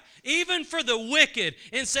gap, even for the wicked,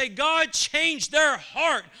 and say, God, change their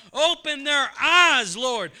heart. Open their eyes,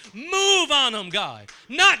 Lord. Move on them, God.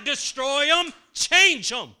 Not destroy them, change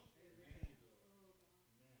them.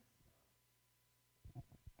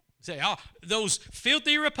 Say, oh, those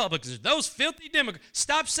filthy Republicans, those filthy Democrats.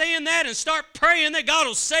 Stop saying that and start praying that God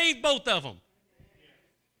will save both of them.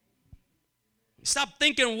 Stop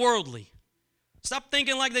thinking worldly. Stop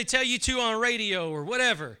thinking like they tell you to on radio or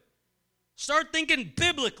whatever. Start thinking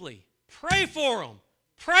biblically. Pray for them.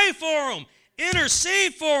 Pray for them.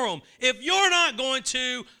 Intercede for them. If you're not going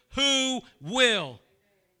to, who will?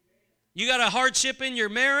 You got a hardship in your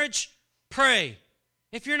marriage? Pray.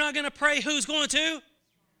 If you're not going to pray, who's going to?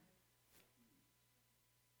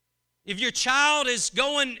 If your child is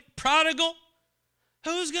going prodigal,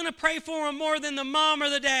 who's going to pray for them more than the mom or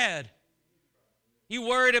the dad? You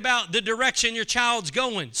worried about the direction your child's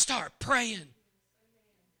going. Start praying.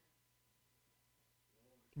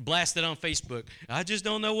 Blast it on Facebook. I just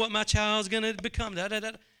don't know what my child's going to become.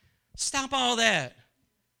 Stop all that.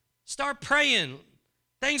 Start praying.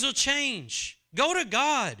 Things will change. Go to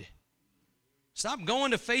God. Stop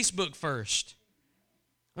going to Facebook first.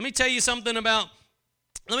 Let me tell you something about,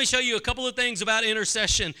 let me show you a couple of things about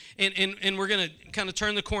intercession, and we're going to kind of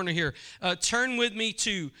turn the corner here. Turn with me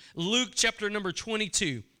to Luke chapter number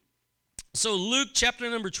 22. So Luke chapter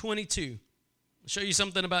number 22. I'll show you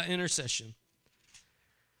something about intercession.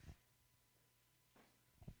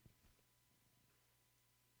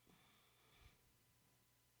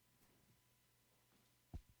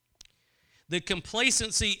 The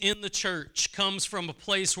complacency in the church comes from a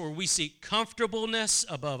place where we seek comfortableness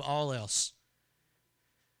above all else.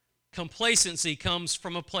 Complacency comes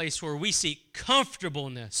from a place where we seek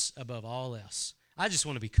comfortableness above all else. I just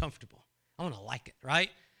want to be comfortable. I want to like it, right?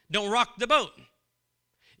 Don't rock the boat.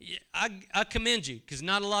 I commend you, because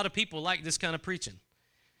not a lot of people like this kind of preaching.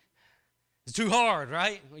 It's too hard,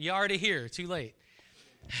 right? You're already here. Too late.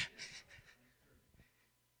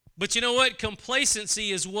 But you know what?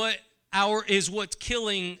 Complacency is what is what's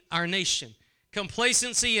killing our nation.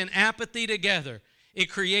 Complacency and apathy together, it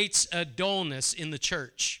creates a dullness in the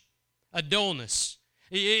church. A dullness.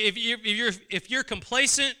 If you're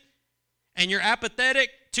complacent and you're apathetic,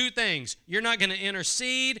 two things. You're not going to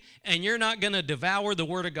intercede and you're not going to devour the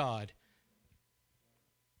Word of God.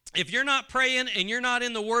 If you're not praying and you're not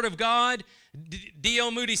in the Word of God,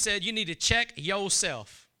 D.L. Moody said you need to check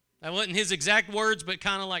yourself. That wasn't his exact words, but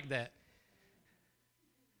kind of like that.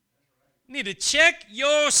 You need to check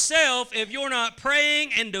yourself if you're not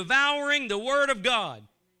praying and devouring the Word of God.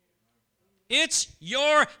 It's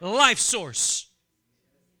your life source.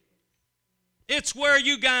 It's where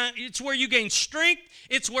you gain strength.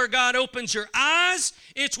 It's where God opens your eyes.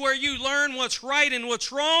 It's where you learn what's right and what's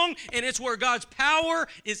wrong. And it's where God's power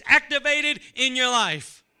is activated in your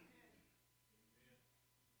life.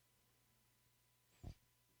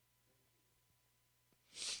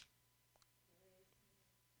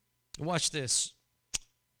 Watch this.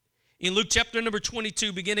 In Luke chapter number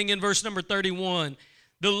 22, beginning in verse number 31,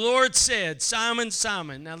 the Lord said, Simon,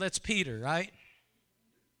 Simon. Now that's Peter, right?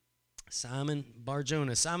 Simon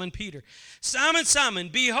Bar-Jonah, Simon Peter. Simon, Simon,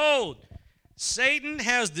 behold, Satan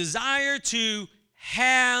has desired to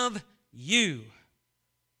have you,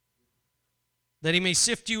 that he may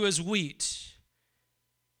sift you as wheat.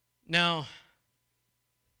 Now,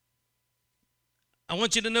 I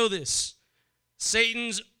want you to know this.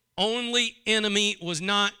 Satan's only enemy was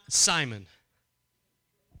not Simon.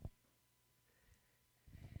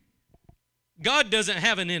 God doesn't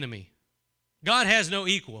have an enemy. God has no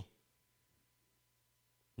equal.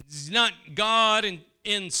 It's not God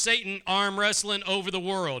and Satan arm wrestling over the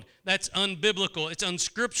world. That's unbiblical. It's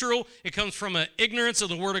unscriptural. It comes from an ignorance of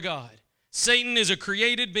the Word of God. Satan is a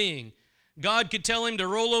created being. God could tell him to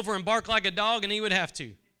roll over and bark like a dog, and he would have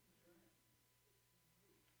to.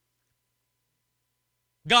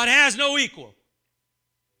 God has no equal.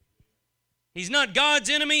 He's not God's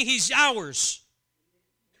enemy. He's ours.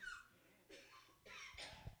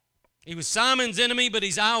 He was Simon's enemy, but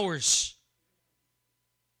he's ours.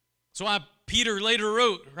 That's why Peter later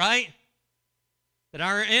wrote, right? That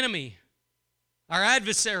our enemy, our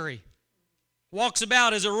adversary, walks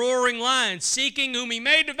about as a roaring lion, seeking whom he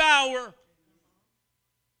may devour.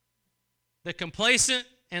 The complacent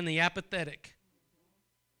and the apathetic.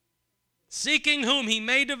 Seeking whom he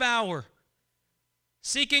may devour.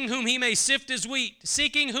 Seeking whom he may sift as wheat.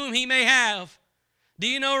 Seeking whom he may have. Do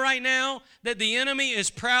you know right now that the enemy is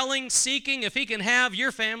prowling, seeking if he can have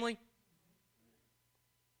your family?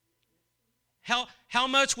 How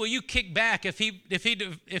much will you kick back if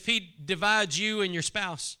he divides you and your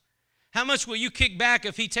spouse? How much will you kick back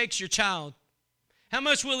if he takes your child? How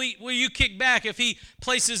much will you kick back if he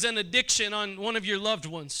places an addiction on one of your loved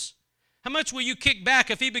ones? How much will you kick back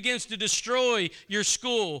if he begins to destroy your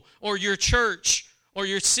school or your church or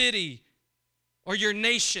your city or your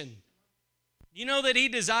nation? You know that he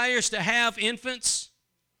desires to have infants?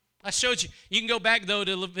 I showed you. You can go back, though,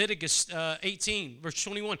 to Leviticus 18, verse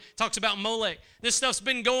 21. It talks about Molech. This stuff's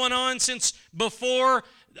been going on since before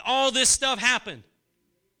all this stuff happened.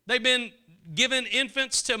 They've been giving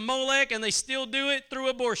infants to Molech, and they still do it through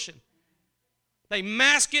abortion. They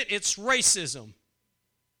mask it. It's racism.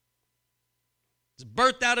 It's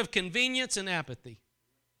birthed out of convenience and apathy.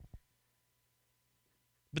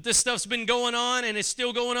 But this stuff's been going on, and it's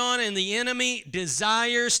still going on, and the enemy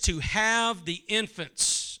desires to have the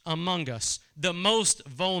infants among us, the most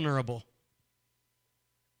vulnerable.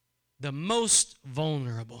 The most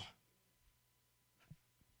vulnerable.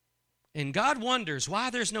 And God wonders why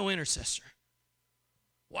there's no intercessor.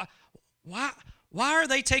 Why are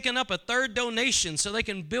they taking up a third donation so they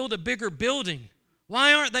can build a bigger building?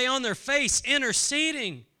 Why aren't they on their face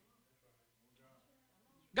interceding?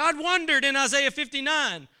 God wondered in Isaiah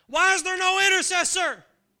 59, why is there no intercessor?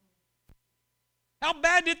 How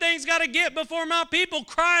bad did things got to get before my people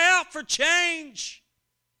cry out for change?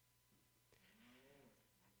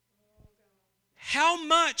 How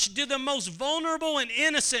much do the most vulnerable and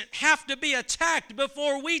innocent have to be attacked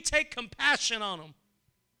before we take compassion on them?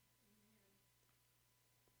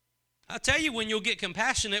 I'll tell you when you'll get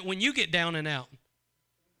compassionate, when you get down and out.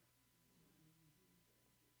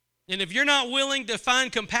 And if you're not willing to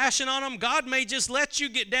find compassion on them, God may just let you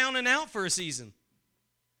get down and out for a season.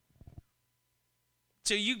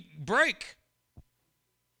 Till you break.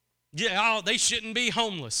 Yeah, oh, they shouldn't be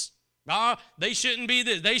homeless. Oh, they shouldn't be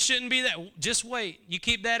this. They shouldn't be that. Just wait. You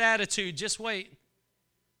keep that attitude. Just wait.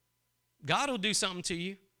 God will do something to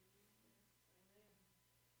you.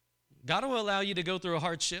 God will allow you to go through a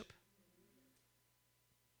hardship.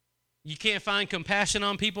 You can't find compassion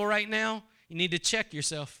on people right now. You need to check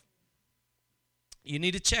yourself. You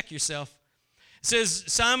need to check yourself. It says,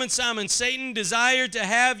 Simon, Simon, Satan desired to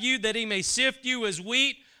have you that he may sift you as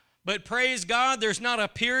wheat, but praise God, there's not a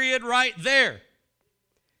period right there.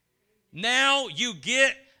 Now you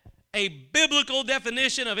get a biblical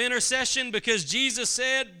definition of intercession because Jesus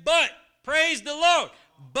said, but, praise the Lord,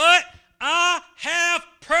 but I have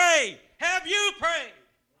prayed. Have you prayed?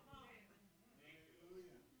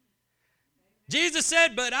 Jesus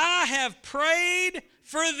said, but I have prayed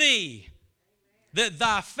for thee, that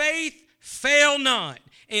thy faith fail not.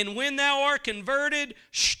 And when thou art converted,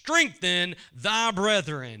 strengthen thy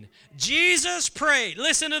brethren. Jesus prayed.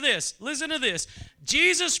 Listen to this. Listen to this.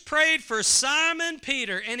 Jesus prayed for Simon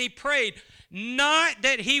Peter, and he prayed not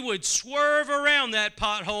that he would swerve around that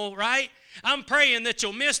pothole, right? I'm praying that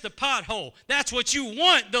you'll miss the pothole. That's what you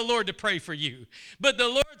want the Lord to pray for you. But the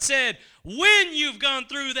Lord said, when you've gone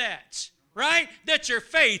through that, right, that your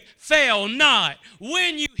faith fail not.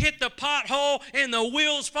 When you hit the pothole and the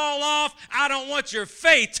wheels fall off, I don't want your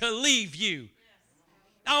faith to leave you.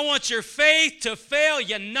 I want your faith to fail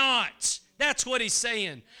you not. That's what he's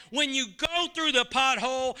saying. When you go through the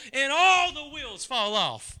pothole and all the wheels fall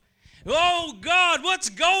off, oh God, what's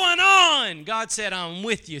going on? God said, I'm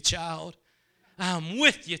with you, child. I'm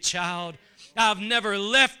with you, child. I've never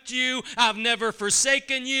left you. I've never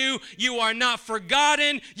forsaken you. You are not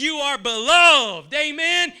forgotten. You are beloved.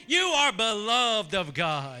 Amen? You are beloved of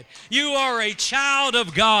God. You are a child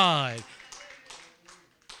of God.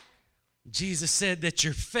 Jesus said that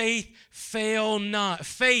your faith fail not.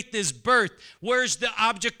 Faith is birth. Where's the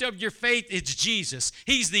object of your faith? It's Jesus.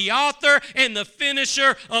 He's the author and the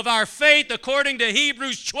finisher of our faith according to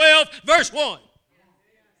Hebrews 12, verse 1.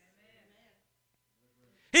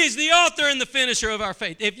 He's the author and the finisher of our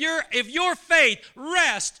faith. If your faith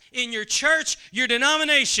rests in your church, your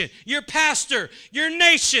denomination, your pastor, your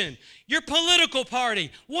nation, your political party,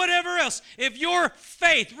 whatever else, if your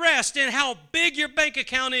faith rests in how big your bank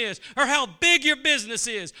account is, or how big your business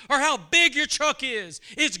is, or how big your truck is,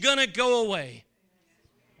 it's going to go away.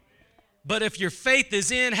 But if your faith is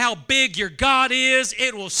in how big your God is,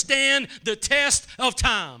 it will stand the test of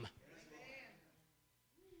time.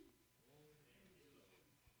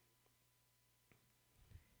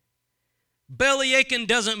 Belly aching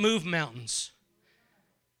doesn't move mountains.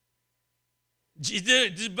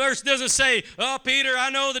 The verse doesn't say, oh, Peter,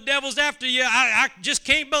 I know the devil's after you. I just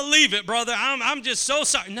can't believe it, brother. I'm just so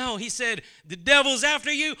sorry. No, he said, the devil's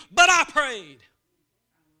after you, but I prayed.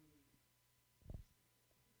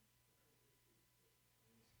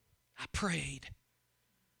 I prayed.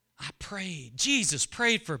 I prayed. Jesus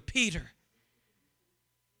prayed for Peter.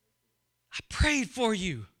 I prayed for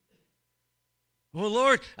you. Well,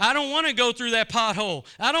 Lord, I don't want to go through that pothole.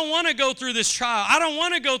 I don't want to go through this trial. I don't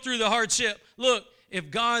want to go through the hardship. Look,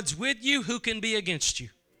 if God's with you, who can be against you?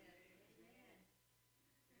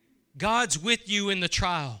 God's with you in the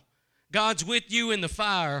trial. God's with you in the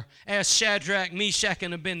fire. Ask Shadrach, Meshach,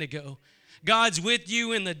 and Abednego. God's with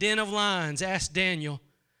you in the den of lions. Ask Daniel.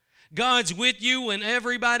 God's with you when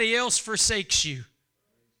everybody else forsakes you.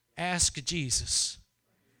 Ask Jesus.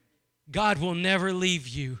 God will never leave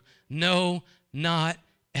you. No, not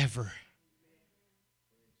ever.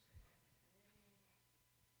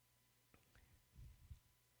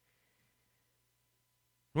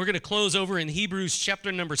 We're going to close over in Hebrews chapter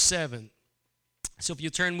number 7. So if you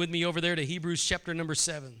turn with me over there to Hebrews chapter number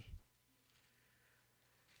 7.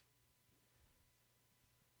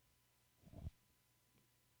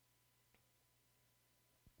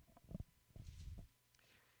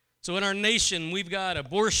 So in our nation, we've got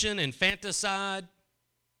abortion, infanticide,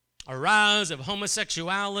 a rise of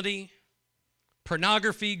homosexuality,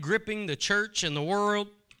 pornography gripping the church and the world.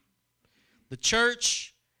 The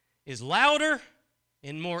church is louder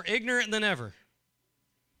and more ignorant than ever.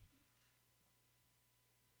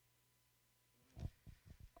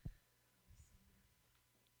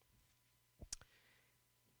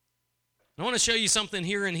 I want to show you something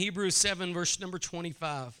here in Hebrews 7, verse number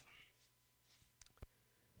 25.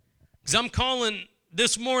 Because I'm calling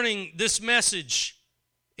this morning this message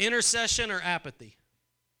intercession or apathy.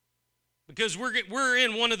 Because we're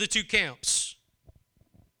in one of the two camps.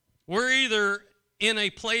 We're either in a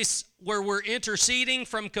place where we're interceding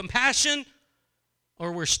from compassion,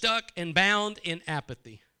 or we're stuck and bound in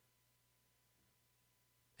apathy.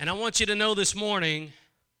 And I want you to know this morning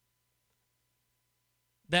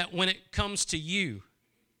that when it comes to you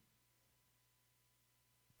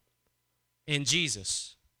and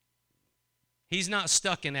Jesus, He's not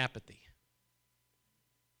stuck in apathy.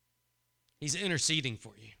 He's interceding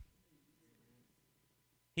for you.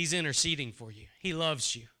 He's interceding for you. He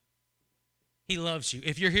loves you. He loves you.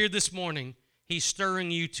 If you're here this morning, He's stirring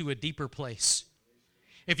you to a deeper place.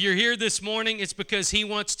 If you're here this morning, it's because he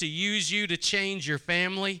wants to use you to change your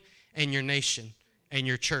family and your nation and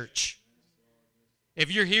your church.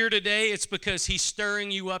 If you're here today, it's because he's stirring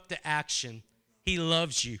you up to action. He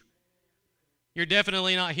loves you. You're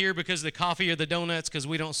definitely not here because of the coffee or the donuts, because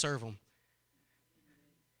we don't serve them.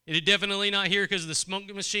 You're definitely not here because of the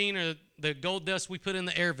smoke machine or the gold dust we put in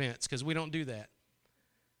the air vents, because we don't do that.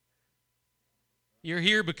 You're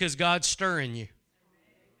here because God's stirring you.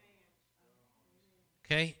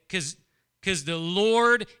 Okay? Because the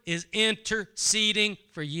Lord is interceding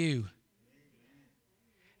for you.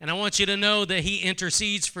 And I want you to know that he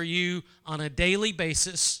intercedes for you on a daily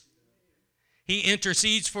basis. He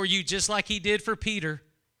intercedes for you just like he did for Peter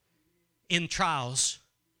in trials.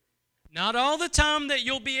 Not all the time that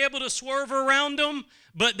you'll be able to swerve around them,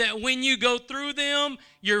 but that when you go through them,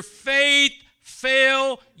 your faith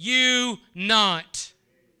fail you not.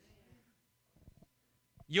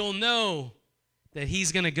 You'll know that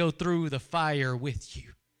he's going to go through the fire with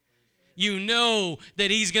you. You know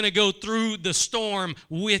that he's going to go through the storm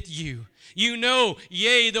with you. You know,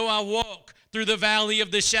 yea, though I walk through the valley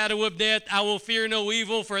of the shadow of death, I will fear no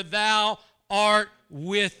evil, for thou art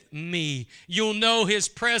with me. You'll know his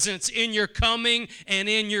presence in your coming and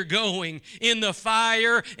in your going, in the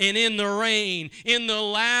fire and in the rain, in the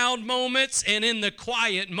loud moments and in the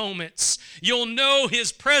quiet moments. You'll know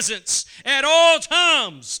his presence at all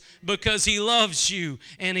times because he loves you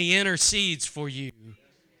and he intercedes for you.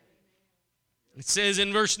 It says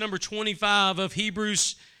in verse number 25 of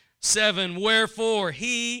Hebrews 7, wherefore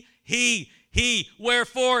he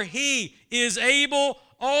is able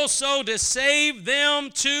also to save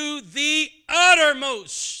them to the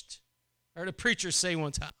uttermost. I heard a preacher say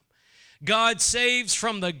one time, God saves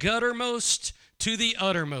from the guttermost to the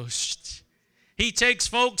uttermost. He takes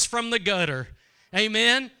folks from the gutter.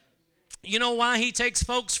 Amen? You know why he takes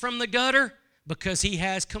folks from the gutter? Because he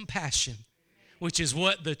has compassion, which is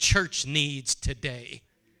what the church needs today.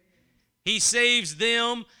 He saves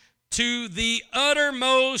them to the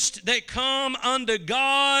uttermost that come unto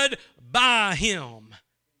God by him.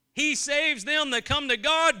 He saves them that come to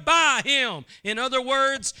God by him. In other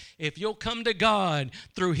words, if you'll come to God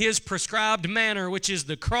through his prescribed manner, which is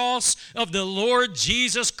the cross of the Lord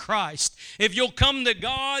Jesus Christ, if you'll come to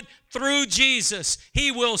God through Jesus,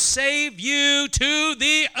 he will save you to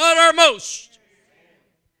the uttermost.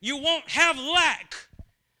 You won't have lack.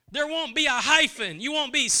 There won't be a hyphen. You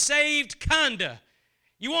won't be saved kinda.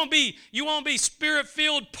 You won't be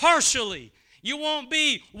spirit-filled partially. You won't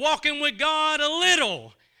be walking with God a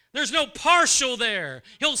little. There's no partial there.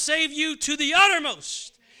 He'll save you to the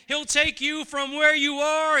uttermost. He'll take you from where you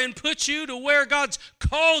are and put you to where God's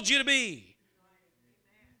called you to be.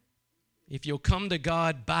 If you'll come to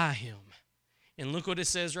God by him. And look what it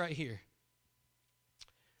says right here.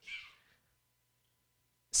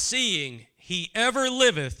 Seeing he ever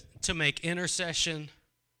liveth to make intercession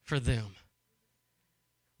for them.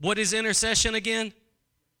 What is intercession again?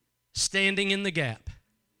 Standing in the gap.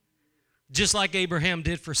 Just like Abraham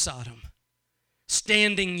did for Sodom.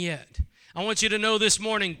 Standing yet. I want you to know this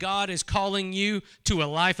morning, God is calling you to a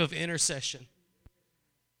life of intercession.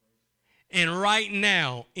 And right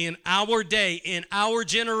now, in our day, in our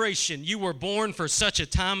generation, you were born for such a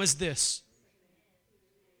time as this.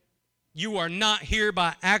 You are not here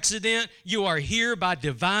by accident. You are here by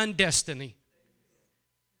divine destiny.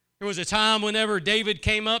 There was a time whenever David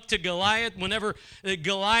came up to Goliath, whenever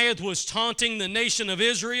Goliath was taunting the nation of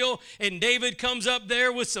Israel, and David comes up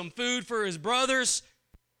there with some food for his brothers,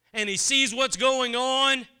 and he sees what's going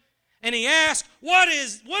on, and he asks, what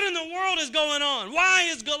in the world is going on? Why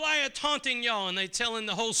is Goliath taunting y'all? And they tell him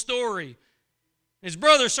the whole story. His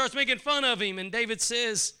brother starts making fun of him, and David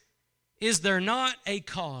says, is there not a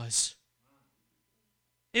cause?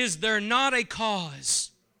 Is there not a cause?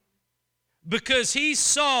 Because he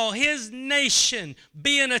saw his nation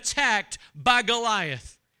being attacked by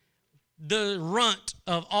Goliath. The runt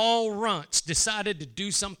of all runts decided to do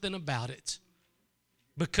something about it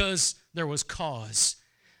because there was cause.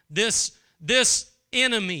 This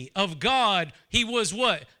enemy of God, he was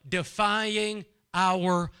what? Defying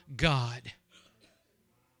our God.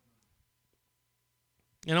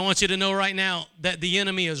 And I want you to know right now that the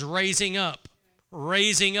enemy is raising up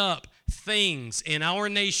things in our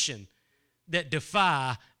nation that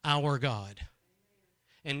defy our God.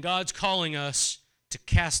 And God's calling us to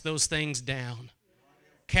cast those things down.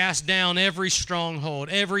 Cast down every stronghold,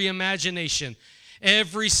 every imagination,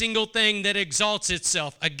 every single thing that exalts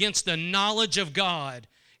itself against the knowledge of God.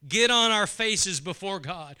 Get on our faces before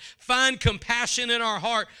God. Find compassion in our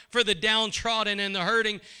heart for the downtrodden and the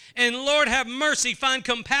hurting. And Lord, have mercy, find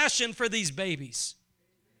compassion for these babies.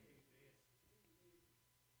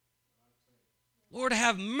 Lord,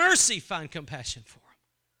 have mercy, find compassion for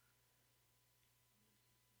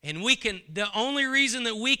them. And the only reason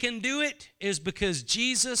that we can do it is because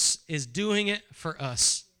Jesus is doing it for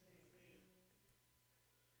us.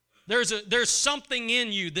 There's something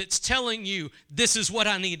in you that's telling you, this is what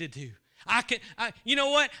I need to do. You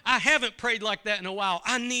know what? I haven't prayed like that in a while.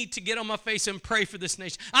 I need to get on my face and pray for this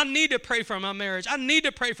nation. I need to pray for my marriage. I need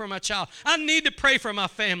to pray for my child. I need to pray for my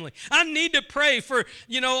family. I need to pray for,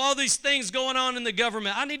 all these things going on in the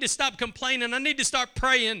government. I need to stop complaining. I need to start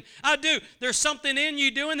praying. I do. There's something in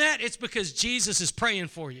you doing that. It's because Jesus is praying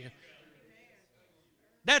for you.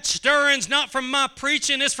 That stirring's not from my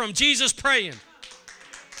preaching. It's from Jesus praying.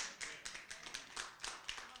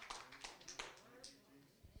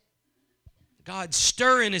 God's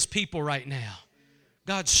stirring his people right now.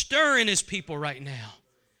 God's stirring his people right now.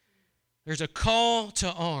 There's a call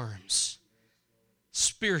to arms,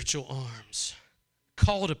 spiritual arms,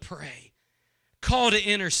 call to pray, call to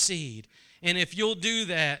intercede. And if you'll do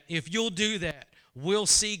that, we'll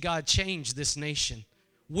see God change this nation.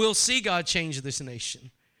 We'll see God change this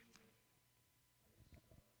nation.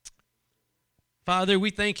 Father,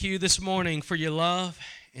 we thank you this morning for your love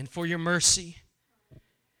and for your mercy.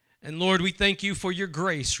 And Lord, we thank you for your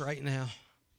grace right now.